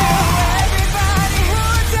 So everybody who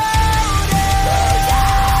doubted,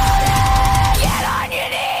 get on your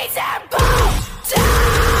knees and bow down.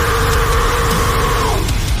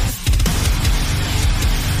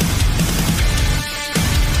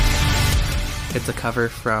 It's a cover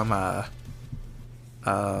from Bow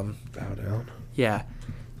Down. yeah.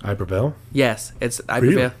 I Prevail. Yes, it's I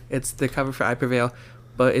Really? Prevail. It's the cover for I Prevail,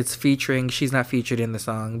 but it's featuring. She's not featured in the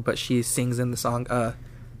song, but she sings in the song.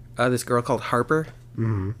 This girl called Harper.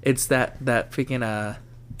 Mm-hmm. It's that freaking I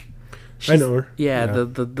she's- know her. Yeah,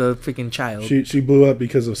 the freaking child She blew up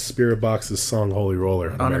because of Spirit Box's song Holy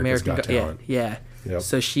Roller on on America's American Got Yeah, Talent. yeah. Yep.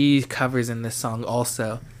 So she covers in this song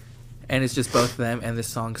also, and it's just both of them, and this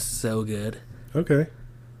song's so good. Okay.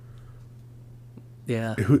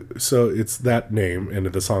 Yeah, So it's that name, and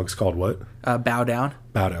the song's called what? Bow Down.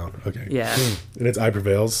 Bow Down. Okay. Yeah. And it's I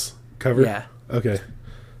Prevail's cover? Yeah. Okay.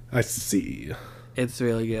 I see. It's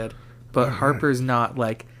really good, but Harper's not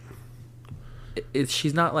like.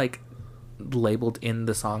 She's not like labeled in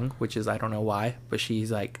the song, which is I don't know why, but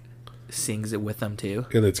she's like sings it with them too.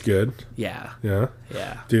 And it's good. Yeah, Yeah.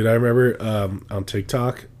 yeah. Dude, I remember on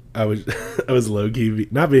TikTok, I was I was low key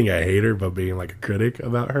not being a hater, but being like a critic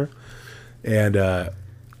about her, and I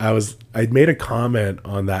made a comment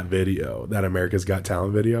on that video, that America's Got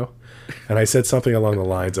Talent video, and I said something along the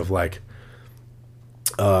lines of like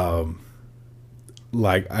I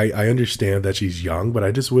understand that she's young, but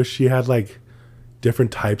I just wish she had like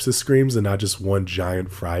different types of screams and not just one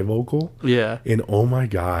giant fry vocal. Yeah. And oh my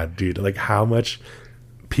god, dude, like how much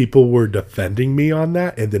people were defending me on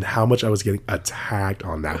that, and then how much I was getting attacked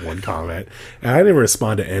on that one comment. And I didn't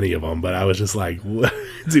respond to any of them, but I was just like, what?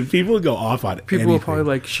 Dude, people go off on People anything. were probably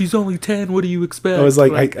like, "She's only 10. What do you expect?" I was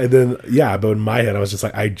like, and then yeah, but in my head I was just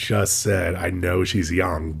like, I just said I know she's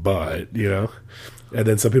young, but you know. And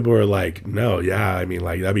then some people were like, no, yeah, I mean,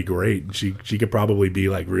 like that'd be great. She could probably be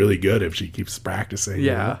like really good if she keeps practicing. you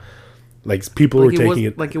Yeah. know? Like people were taking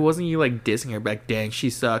it. like it wasn't you like dissing her, but like, dang, she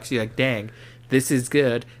sucks. You're like, dang, this is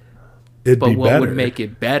good. It'd But be what better. would make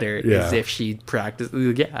it better is Yeah. if she practiced.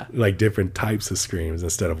 Yeah, Like different types of screams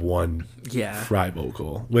instead of one yeah, fry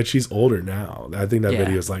vocal. Which she's older now. I think that Yeah.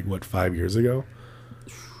 video is like what 5 years ago.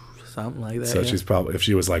 something like that. So yeah. she's probably, if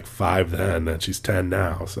she was like 5 then she's 10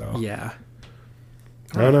 now. So yeah,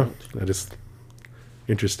 I don't know. I just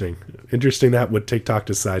interesting that what TikTok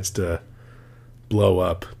decides to blow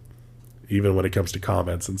up, even when it comes to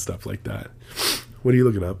comments and stuff like that. What are you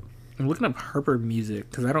looking up? I'm looking up Harper music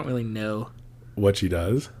because I don't really know What she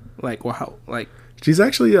does? like wow, like She's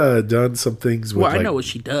actually done some things with well, I like know what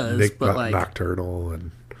she does, Nick but like Nocturnal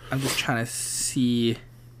and I'm just trying to see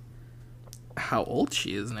how old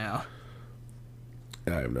she is now.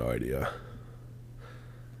 I have no idea.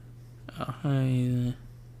 I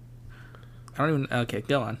don't even. Okay,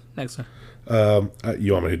 go on. Next one.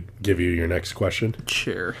 You want me to give you your next question?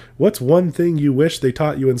 Sure. What's one thing you wish they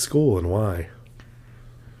taught you in school and why?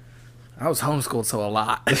 I was homeschooled, so a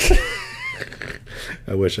lot.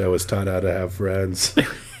 I wish I was taught how to have friends.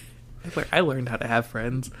 I learned how to have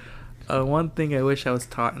friends. One thing I wish I was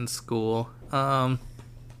taught in school. I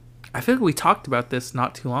feel like we talked about this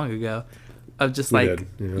not too long ago. Of just We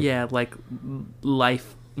like did, yeah. like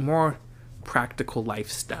life, more practical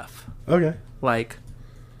life stuff, Okay. like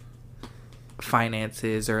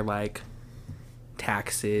finances or like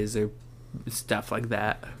taxes or stuff like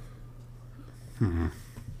that. All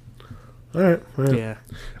right.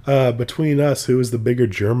 Yeah. Between us, who is the bigger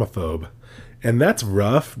germaphobe? And that's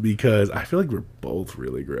rough because I feel like we're both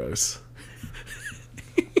really gross.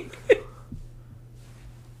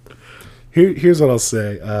 Here's what I'll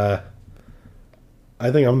say.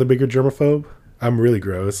 I think I'm the bigger germaphobe. I'm really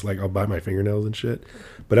gross. Like, I'll bite my fingernails and shit.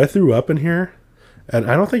 But I threw up in here, and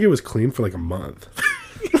I don't think it was clean for like a month.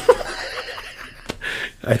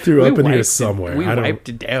 I threw up in here somewhere. We I don't. wiped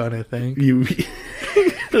it down, I think. You.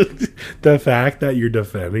 The fact that you're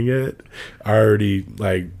defending it already,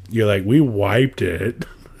 like, you're like, we wiped it.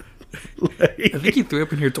 I think you threw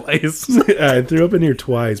up in here twice. I threw up in here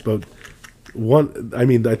twice, but I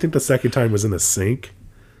think the second time was in the sink.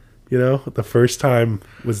 You know, the first time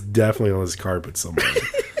was definitely on this carpet somewhere.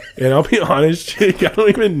 And I'll be honest, Jake, I don't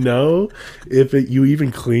even know if you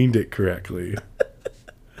even cleaned it correctly.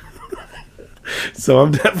 So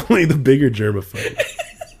I'm definitely the bigger germaphobe.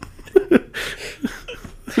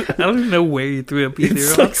 I don't even know where you threw up either.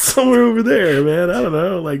 It's like somewhere over there, man. I don't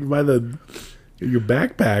know, like by your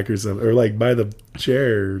backpack or something, or like by the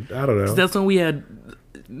chair. I don't know. That's when we had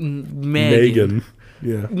Megan.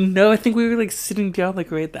 Yeah. No, I think we were like sitting down like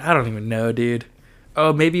right there. I don't even know, dude.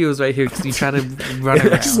 Oh, maybe it was right here because you tried to run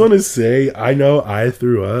around. I just want to say, I know I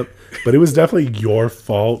threw up, but it was definitely your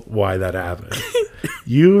fault why that happened.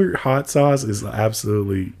 Your hot sauce is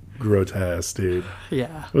absolutely grotesque, dude.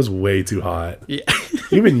 Yeah. It was way too hot. Yeah.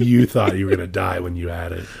 Even you thought you were going to die when you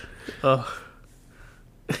had it. Oh.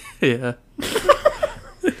 Yeah.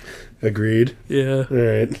 Agreed? Yeah. All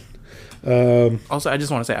right. Also, I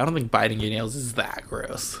just want to say, I don't think biting your nails is that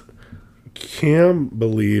gross. Cam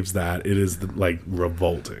believes that it is, like,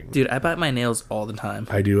 revolting. Dude, I bite my nails all the time.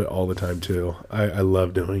 I do it all the time, too. I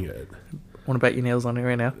love doing it. Want to bite your nails on it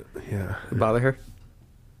right now? Yeah. It bother her?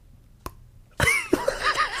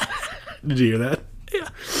 Did you hear that?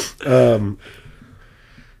 Yeah.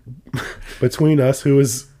 Between us, who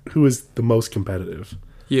is the most competitive?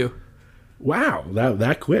 You. Wow,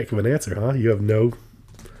 that quick of an answer, huh? You have no...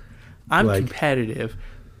 I'm Like- competitive,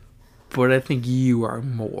 but I think you are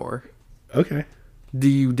more. Okay. Do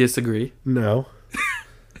you disagree? No.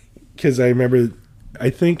 Because remember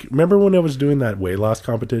when I was doing that weight loss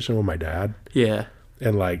competition with my dad, Yeah.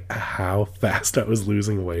 and like how fast I was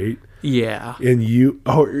losing weight, Yeah. and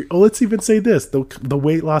let's even say this, the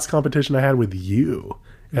weight loss competition I had with you.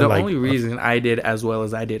 And The like, only reason I did as well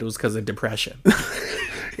as I did was because of depression.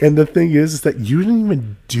 and the thing is that you didn't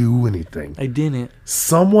even do anything. I didn't.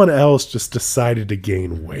 Someone else just decided to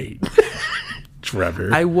gain weight.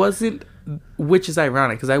 Trevor. I wasn't, which is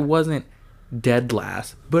ironic because I wasn't dead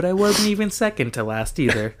last, but I wasn't even second to last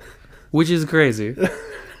either, which is crazy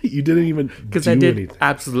You didn't even because do I did anything.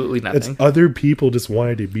 absolutely It's nothing. other people just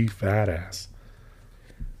wanted to be fat ass.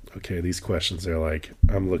 Okay, these questions are like,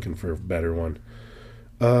 I'm looking for a better one.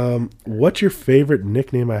 What's your favorite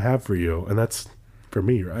nickname I have for you? And that's for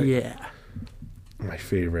me, right? Yeah. My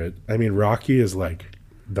favorite. I mean, Rocky is like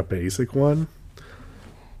the basic one.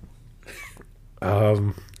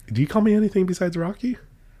 Do you call me anything besides Rocky?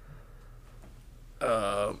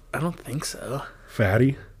 I don't think so.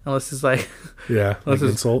 Fatty? Unless it's like, Yeah, like unless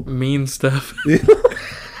it's insult. mean stuff.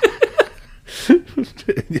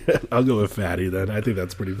 Yeah, I'll go with fatty then. I think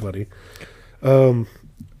that's pretty funny.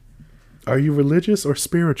 Are you religious or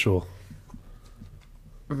spiritual?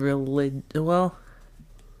 Well,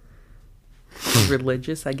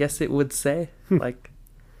 religious, I guess it would say. Like,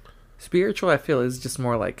 spiritual, I feel, is just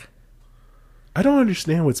more like, I don't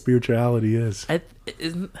understand what spirituality is. I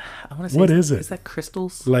want to say, What is it? Is that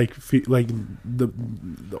crystals? Like the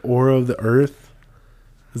aura of the earth?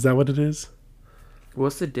 Is that what it is?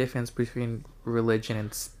 What's the difference between religion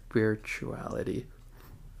and spirituality?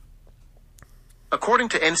 According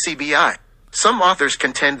to NCBI, some authors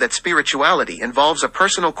contend that spirituality involves a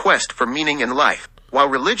personal quest for meaning in life, while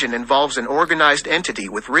religion involves an organized entity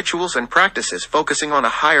with rituals and practices focusing on a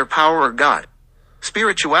higher power or God.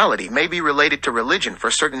 Spirituality may be related to religion for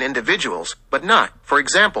certain individuals, but not, for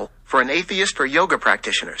example, for an atheist or yoga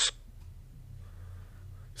practitioners.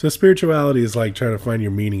 So spirituality is like trying to find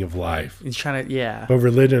your meaning of life, It's trying to, yeah. but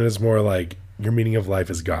religion is more like your meaning of life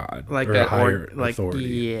is God, Like or that, a higher or like, authority.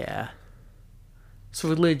 yeah. So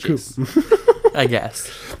religious, I guess.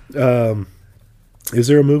 Is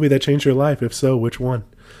there a movie that changed your life? If so, which one?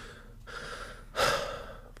 The Boy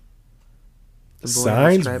in the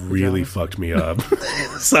Signs Striped really Pajamas. fucked me up.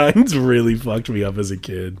 Signs really fucked me up as a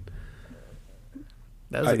kid.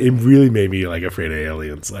 That was a It good really made me like afraid of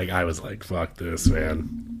aliens. Like I was like, "Fuck this,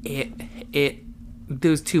 man."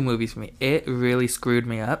 Those two movies for me. It really screwed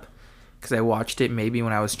me up because I watched it maybe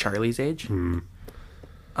when I was Charlie's age.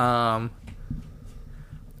 I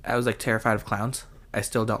was like terrified of clowns. I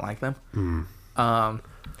still don't like them.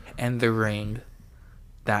 And The Ring,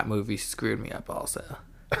 that movie screwed me up also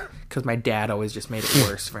because my dad always just made it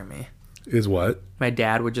worse for me. Is what? My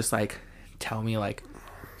dad would just like tell me like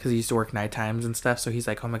because he used to work night times and stuff. So he's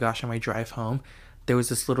like, oh my gosh, on my drive home, there was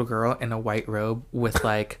this little girl in a white robe with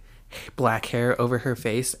like black hair over her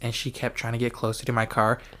face, and she kept trying to get closer to my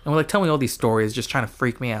car and would like tell me all these stories, just trying to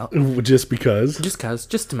freak me out, Just because?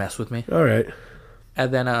 just to mess with me. All right.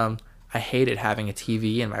 And then I hated having a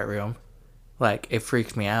TV in my room. Like, it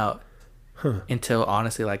freaked me out until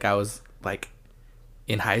honestly, like, I was like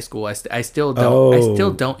in high school. I still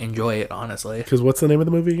don't enjoy it, honestly. Because what's the name of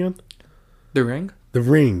the movie again? The Ring? The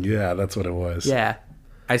Ring. Yeah, that's what it was. Yeah.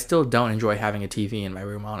 I still don't enjoy having a TV in my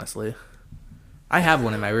room, honestly. I have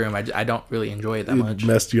one in my room. I don't really enjoy it that much. It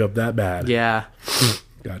messed you up that bad. Yeah.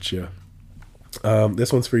 Gotcha.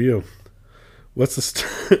 This one's for you. What's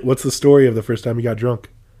the story of the first time you got drunk?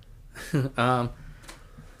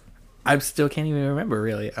 I still can't even remember,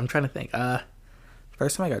 really. I'm trying to think.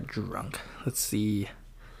 First time I got drunk. Let's see.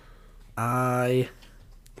 I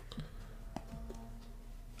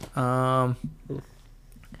can't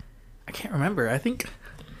remember. I think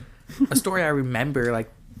a story I remember,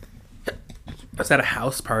 like, I was at a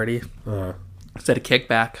house party. I was at a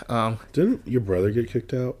kickback. Didn't your brother get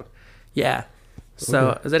kicked out? Yeah. So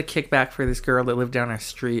Okay. I was at a kickback for this girl that lived down our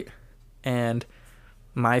street, and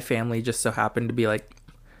my family just so happened to be like,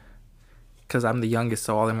 because I'm the youngest,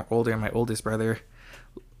 so all them are older, and my oldest brother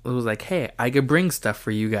was like, hey, I could bring stuff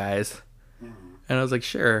for you guys. And I was like,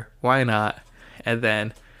 sure, why not? And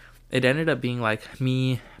then it ended up being like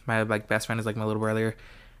me, my like best friend is like my little brother,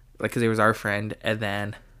 like, because it was our friend, and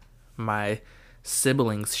then my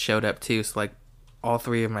siblings showed up too, so like all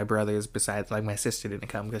three of my brothers, besides like my sister didn't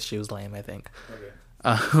come because she was lame, I think.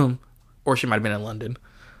 Or she might have been in London.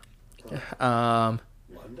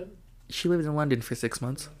 London? She lived in London for 6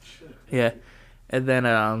 months. Yeah. And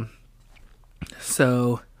then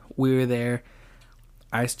so we were there.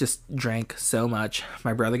 I just drank so much.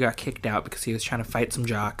 My brother got kicked out because he was trying to fight some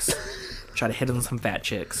jocks, try to hit on some fat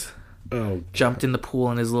chicks. Oh, Jumped in the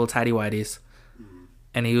pool in his little tidy whities,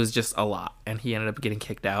 and he was just a lot, and he ended up getting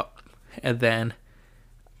kicked out. And then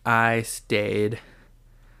I stayed.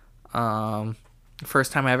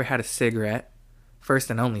 First time I ever had a cigarette, first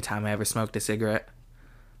and only time I ever smoked a cigarette.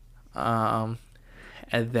 And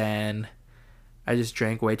then I just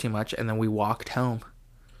drank way too much, and then we walked home.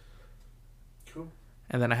 Cool.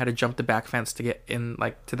 And then I had to jump the back fence to get in,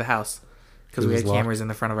 like, to the house, because It we was had locked? cameras in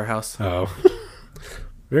the front of our house. Oh.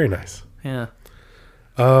 Very nice. Yeah.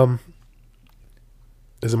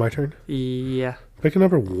 Is it my turn? Yeah. Pick a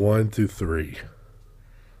number 1 through 3.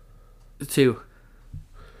 2.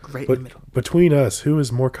 Right in But the middle. between us, who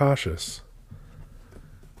is more cautious?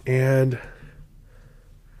 And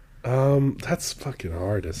that's fucking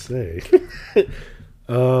hard to say.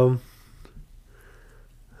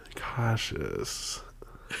 Cautious.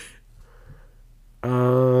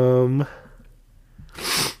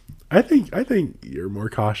 I think you're more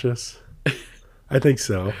cautious. I think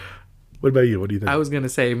so. What about you? What do you think? I was going to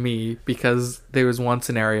say me, because there was one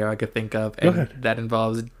scenario I could think of, Go and ahead. that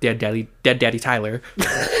involves Dead Daddy Tyler.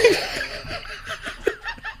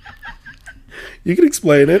 You can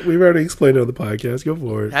explain it. We've already explained it on the podcast. Go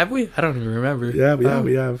for it. Have we? I don't even remember. Yeah, we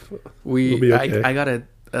have. We We'll be okay. I got a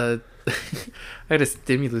I had a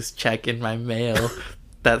stimulus check in my mail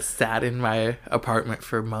that sat in my apartment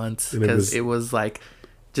for months, And it because was- it was like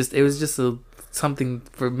it was just something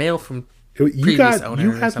for mail from You previous owner you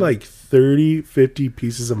or had something. like 30, 50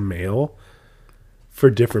 pieces of mail for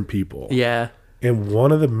different people. Yeah. And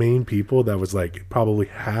one of the main people that was like probably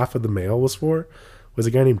half of the mail was for was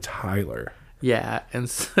a guy named Tyler. Yeah, and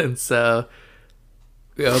so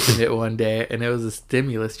we opened it one day, and it was a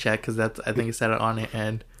stimulus check, because I think it said it on it,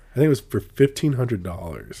 and I think it was for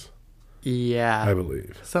 $1,500, yeah, I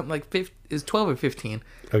believe. something like it was 12 or 15,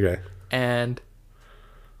 Okay. and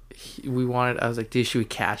I was like, dude, should we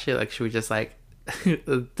cash it? Like, should we just like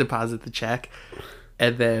deposit the check?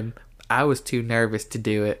 And then I was too nervous to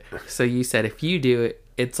do it, so you said, if you do it,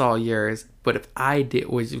 it's all yours, but if I do,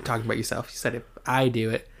 was you talking about yourself? You said, if I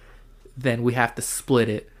do it, then we have to split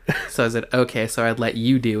it. So I said, okay, so I'd let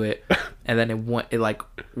you do it, and then it like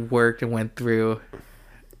worked and went through,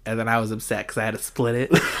 and then I was upset because I had to split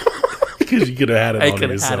it. Because you could have had it I all could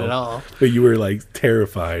have yourself. had it all. But you were like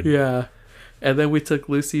terrified. Yeah, and then we took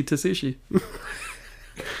Lucy to sushi.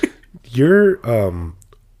 Your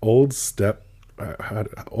old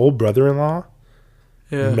brother-in-law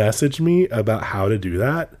Yeah, messaged me about how to do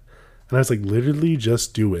that. And I was like, literally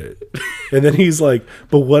just do it. And then he's like,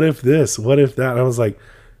 but what if this? What if that? And I was like,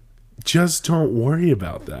 just don't worry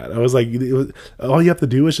about that. I was like, all you have to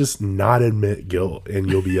do is just not admit guilt and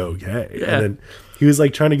you'll be okay. Yeah. And then he was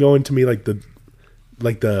like trying to go into me like the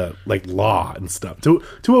the law and stuff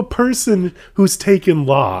to a person who's taken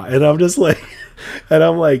law, and I'm just like, and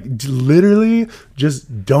I'm like, literally,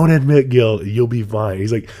 just don't admit guilt, you'll be fine.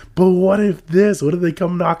 He's like, but what if this? What if they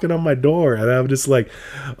come knocking on my door? And I'm just like,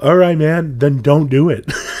 all right, man, then don't do it.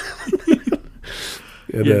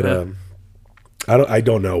 And then I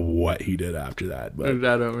don't know what he did after that, but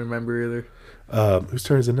I don't remember either. whose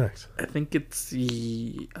turn is it next? I think it's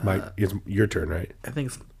It's your turn, right? I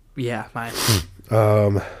think it's mine.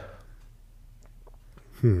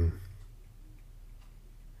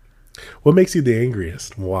 What makes you the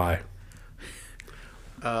angriest? Why?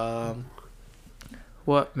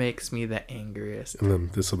 What makes me the angriest And then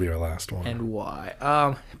this will be our last one. and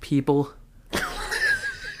why? People.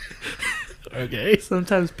 Okay.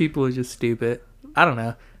 Sometimes people are just stupid. I don't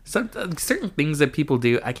know. Certain things that people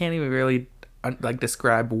do, I can't even really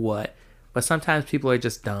describe what, but sometimes people are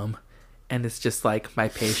just dumb, and it's just like my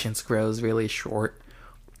patience grows really short,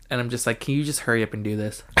 and I'm just like, can you just hurry up and do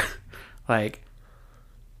this? Like,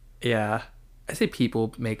 yeah, I say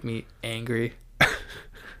people make me angry.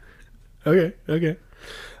 Okay.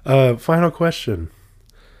 Final question.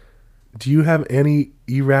 Do you have any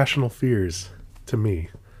irrational fears to me?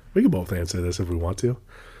 We can both answer this if we want to.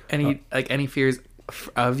 Any fears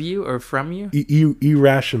of you or from you?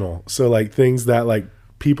 Irrational. So like things that like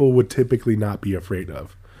people would typically not be afraid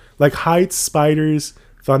of. Like heights, spiders,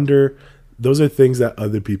 thunder. Those are things that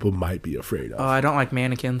other people might be afraid of. Oh, I don't like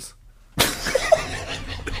mannequins.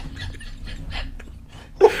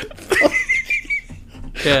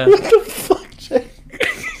 Yeah. What the fuck, Jay? I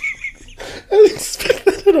didn't expect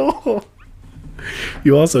that at all.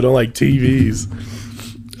 You also don't like TVs.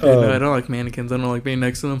 No, I don't like mannequins. I don't like being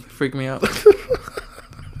next to them. They freak me out.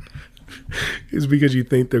 It's because you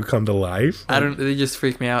think they'll come to life? They just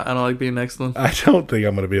freak me out. I don't like being next to them. I don't think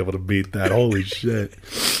I'm going to be able to beat that. Holy shit.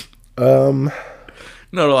 Not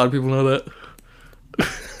a lot of people know that.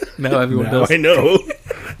 Now everyone Now does. I know.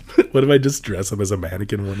 What if I just dress up as a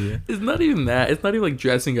mannequin one year? It's not even that. It's not even like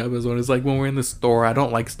dressing up as one. It's like when we're in the store, I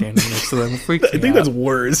don't like standing next to them. It freaks I me think out. that's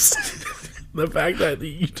worse. The fact that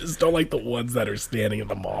you just don't like the ones that are standing in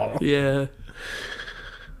the mall. Yeah.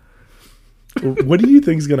 What do you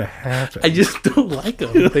think is going to happen? I just don't like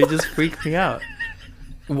them. They just freak me out.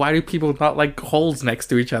 Why do people not like holes next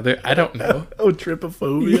to each other? I don't know. Oh,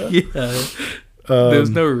 trypophobia? Yeah. There's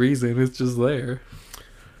no reason. It's just there.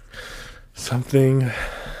 Something...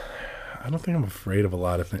 I don't think I'm afraid of a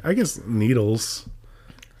lot of things. I guess needles.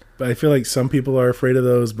 But I feel like some people are afraid of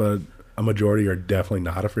those, but a majority are definitely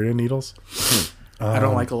not afraid of needles. I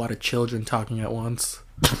don't like a lot of children talking at once.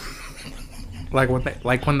 like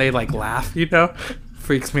when they laugh, you know?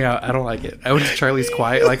 Freaks me out. I don't like it. I went to Charlie's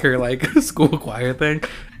choir, like her school choir thing,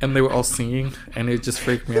 and they were all singing, and it just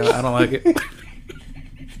freaked me out. I don't like it.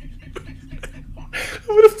 I'm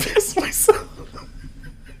gonna piss myself.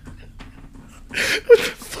 What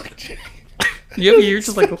the fuck, Jay? You're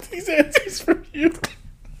just like, These answers from you.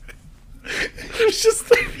 It was just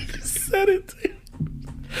like you just said it, dude.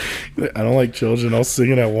 I don't like children all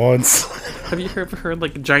singing at once. have you ever heard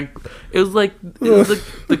like a giant? It was like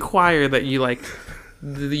the choir that you like.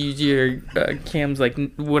 Your Cam's like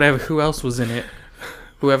whatever. Who else was in it?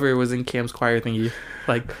 Whoever was in Cam's choir thingy,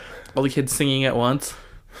 like all the kids singing at once,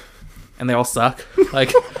 and they all suck. Like,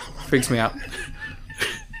 freaks me out.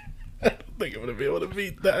 I don't think I'm gonna be able to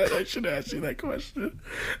beat that. I should ask you that question.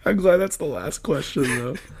 I'm glad that's the last question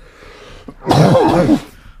though.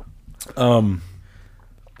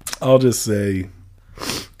 I'll just say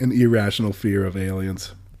an irrational fear of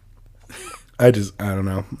aliens. I don't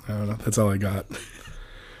know. That's all I got.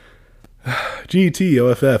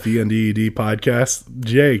 GTOFFENDED podcast.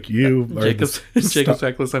 Jake, you are Jacob's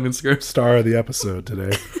checklist on Instagram. star of the episode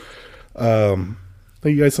today. Thank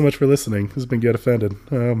you guys so much for listening. This has been Get Offended.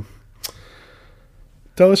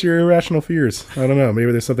 Tell us your irrational fears. I don't know.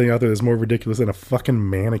 Maybe there's something out there that's more ridiculous than a fucking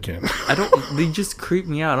mannequin. They just creep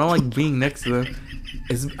me out. I don't like being next to them.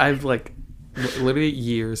 I've like literally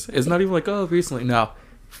years. It's not even like, oh, recently. No.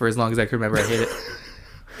 For as long as I can remember, I hate it.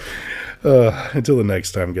 Until the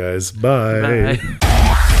next time, guys. Bye. Bye.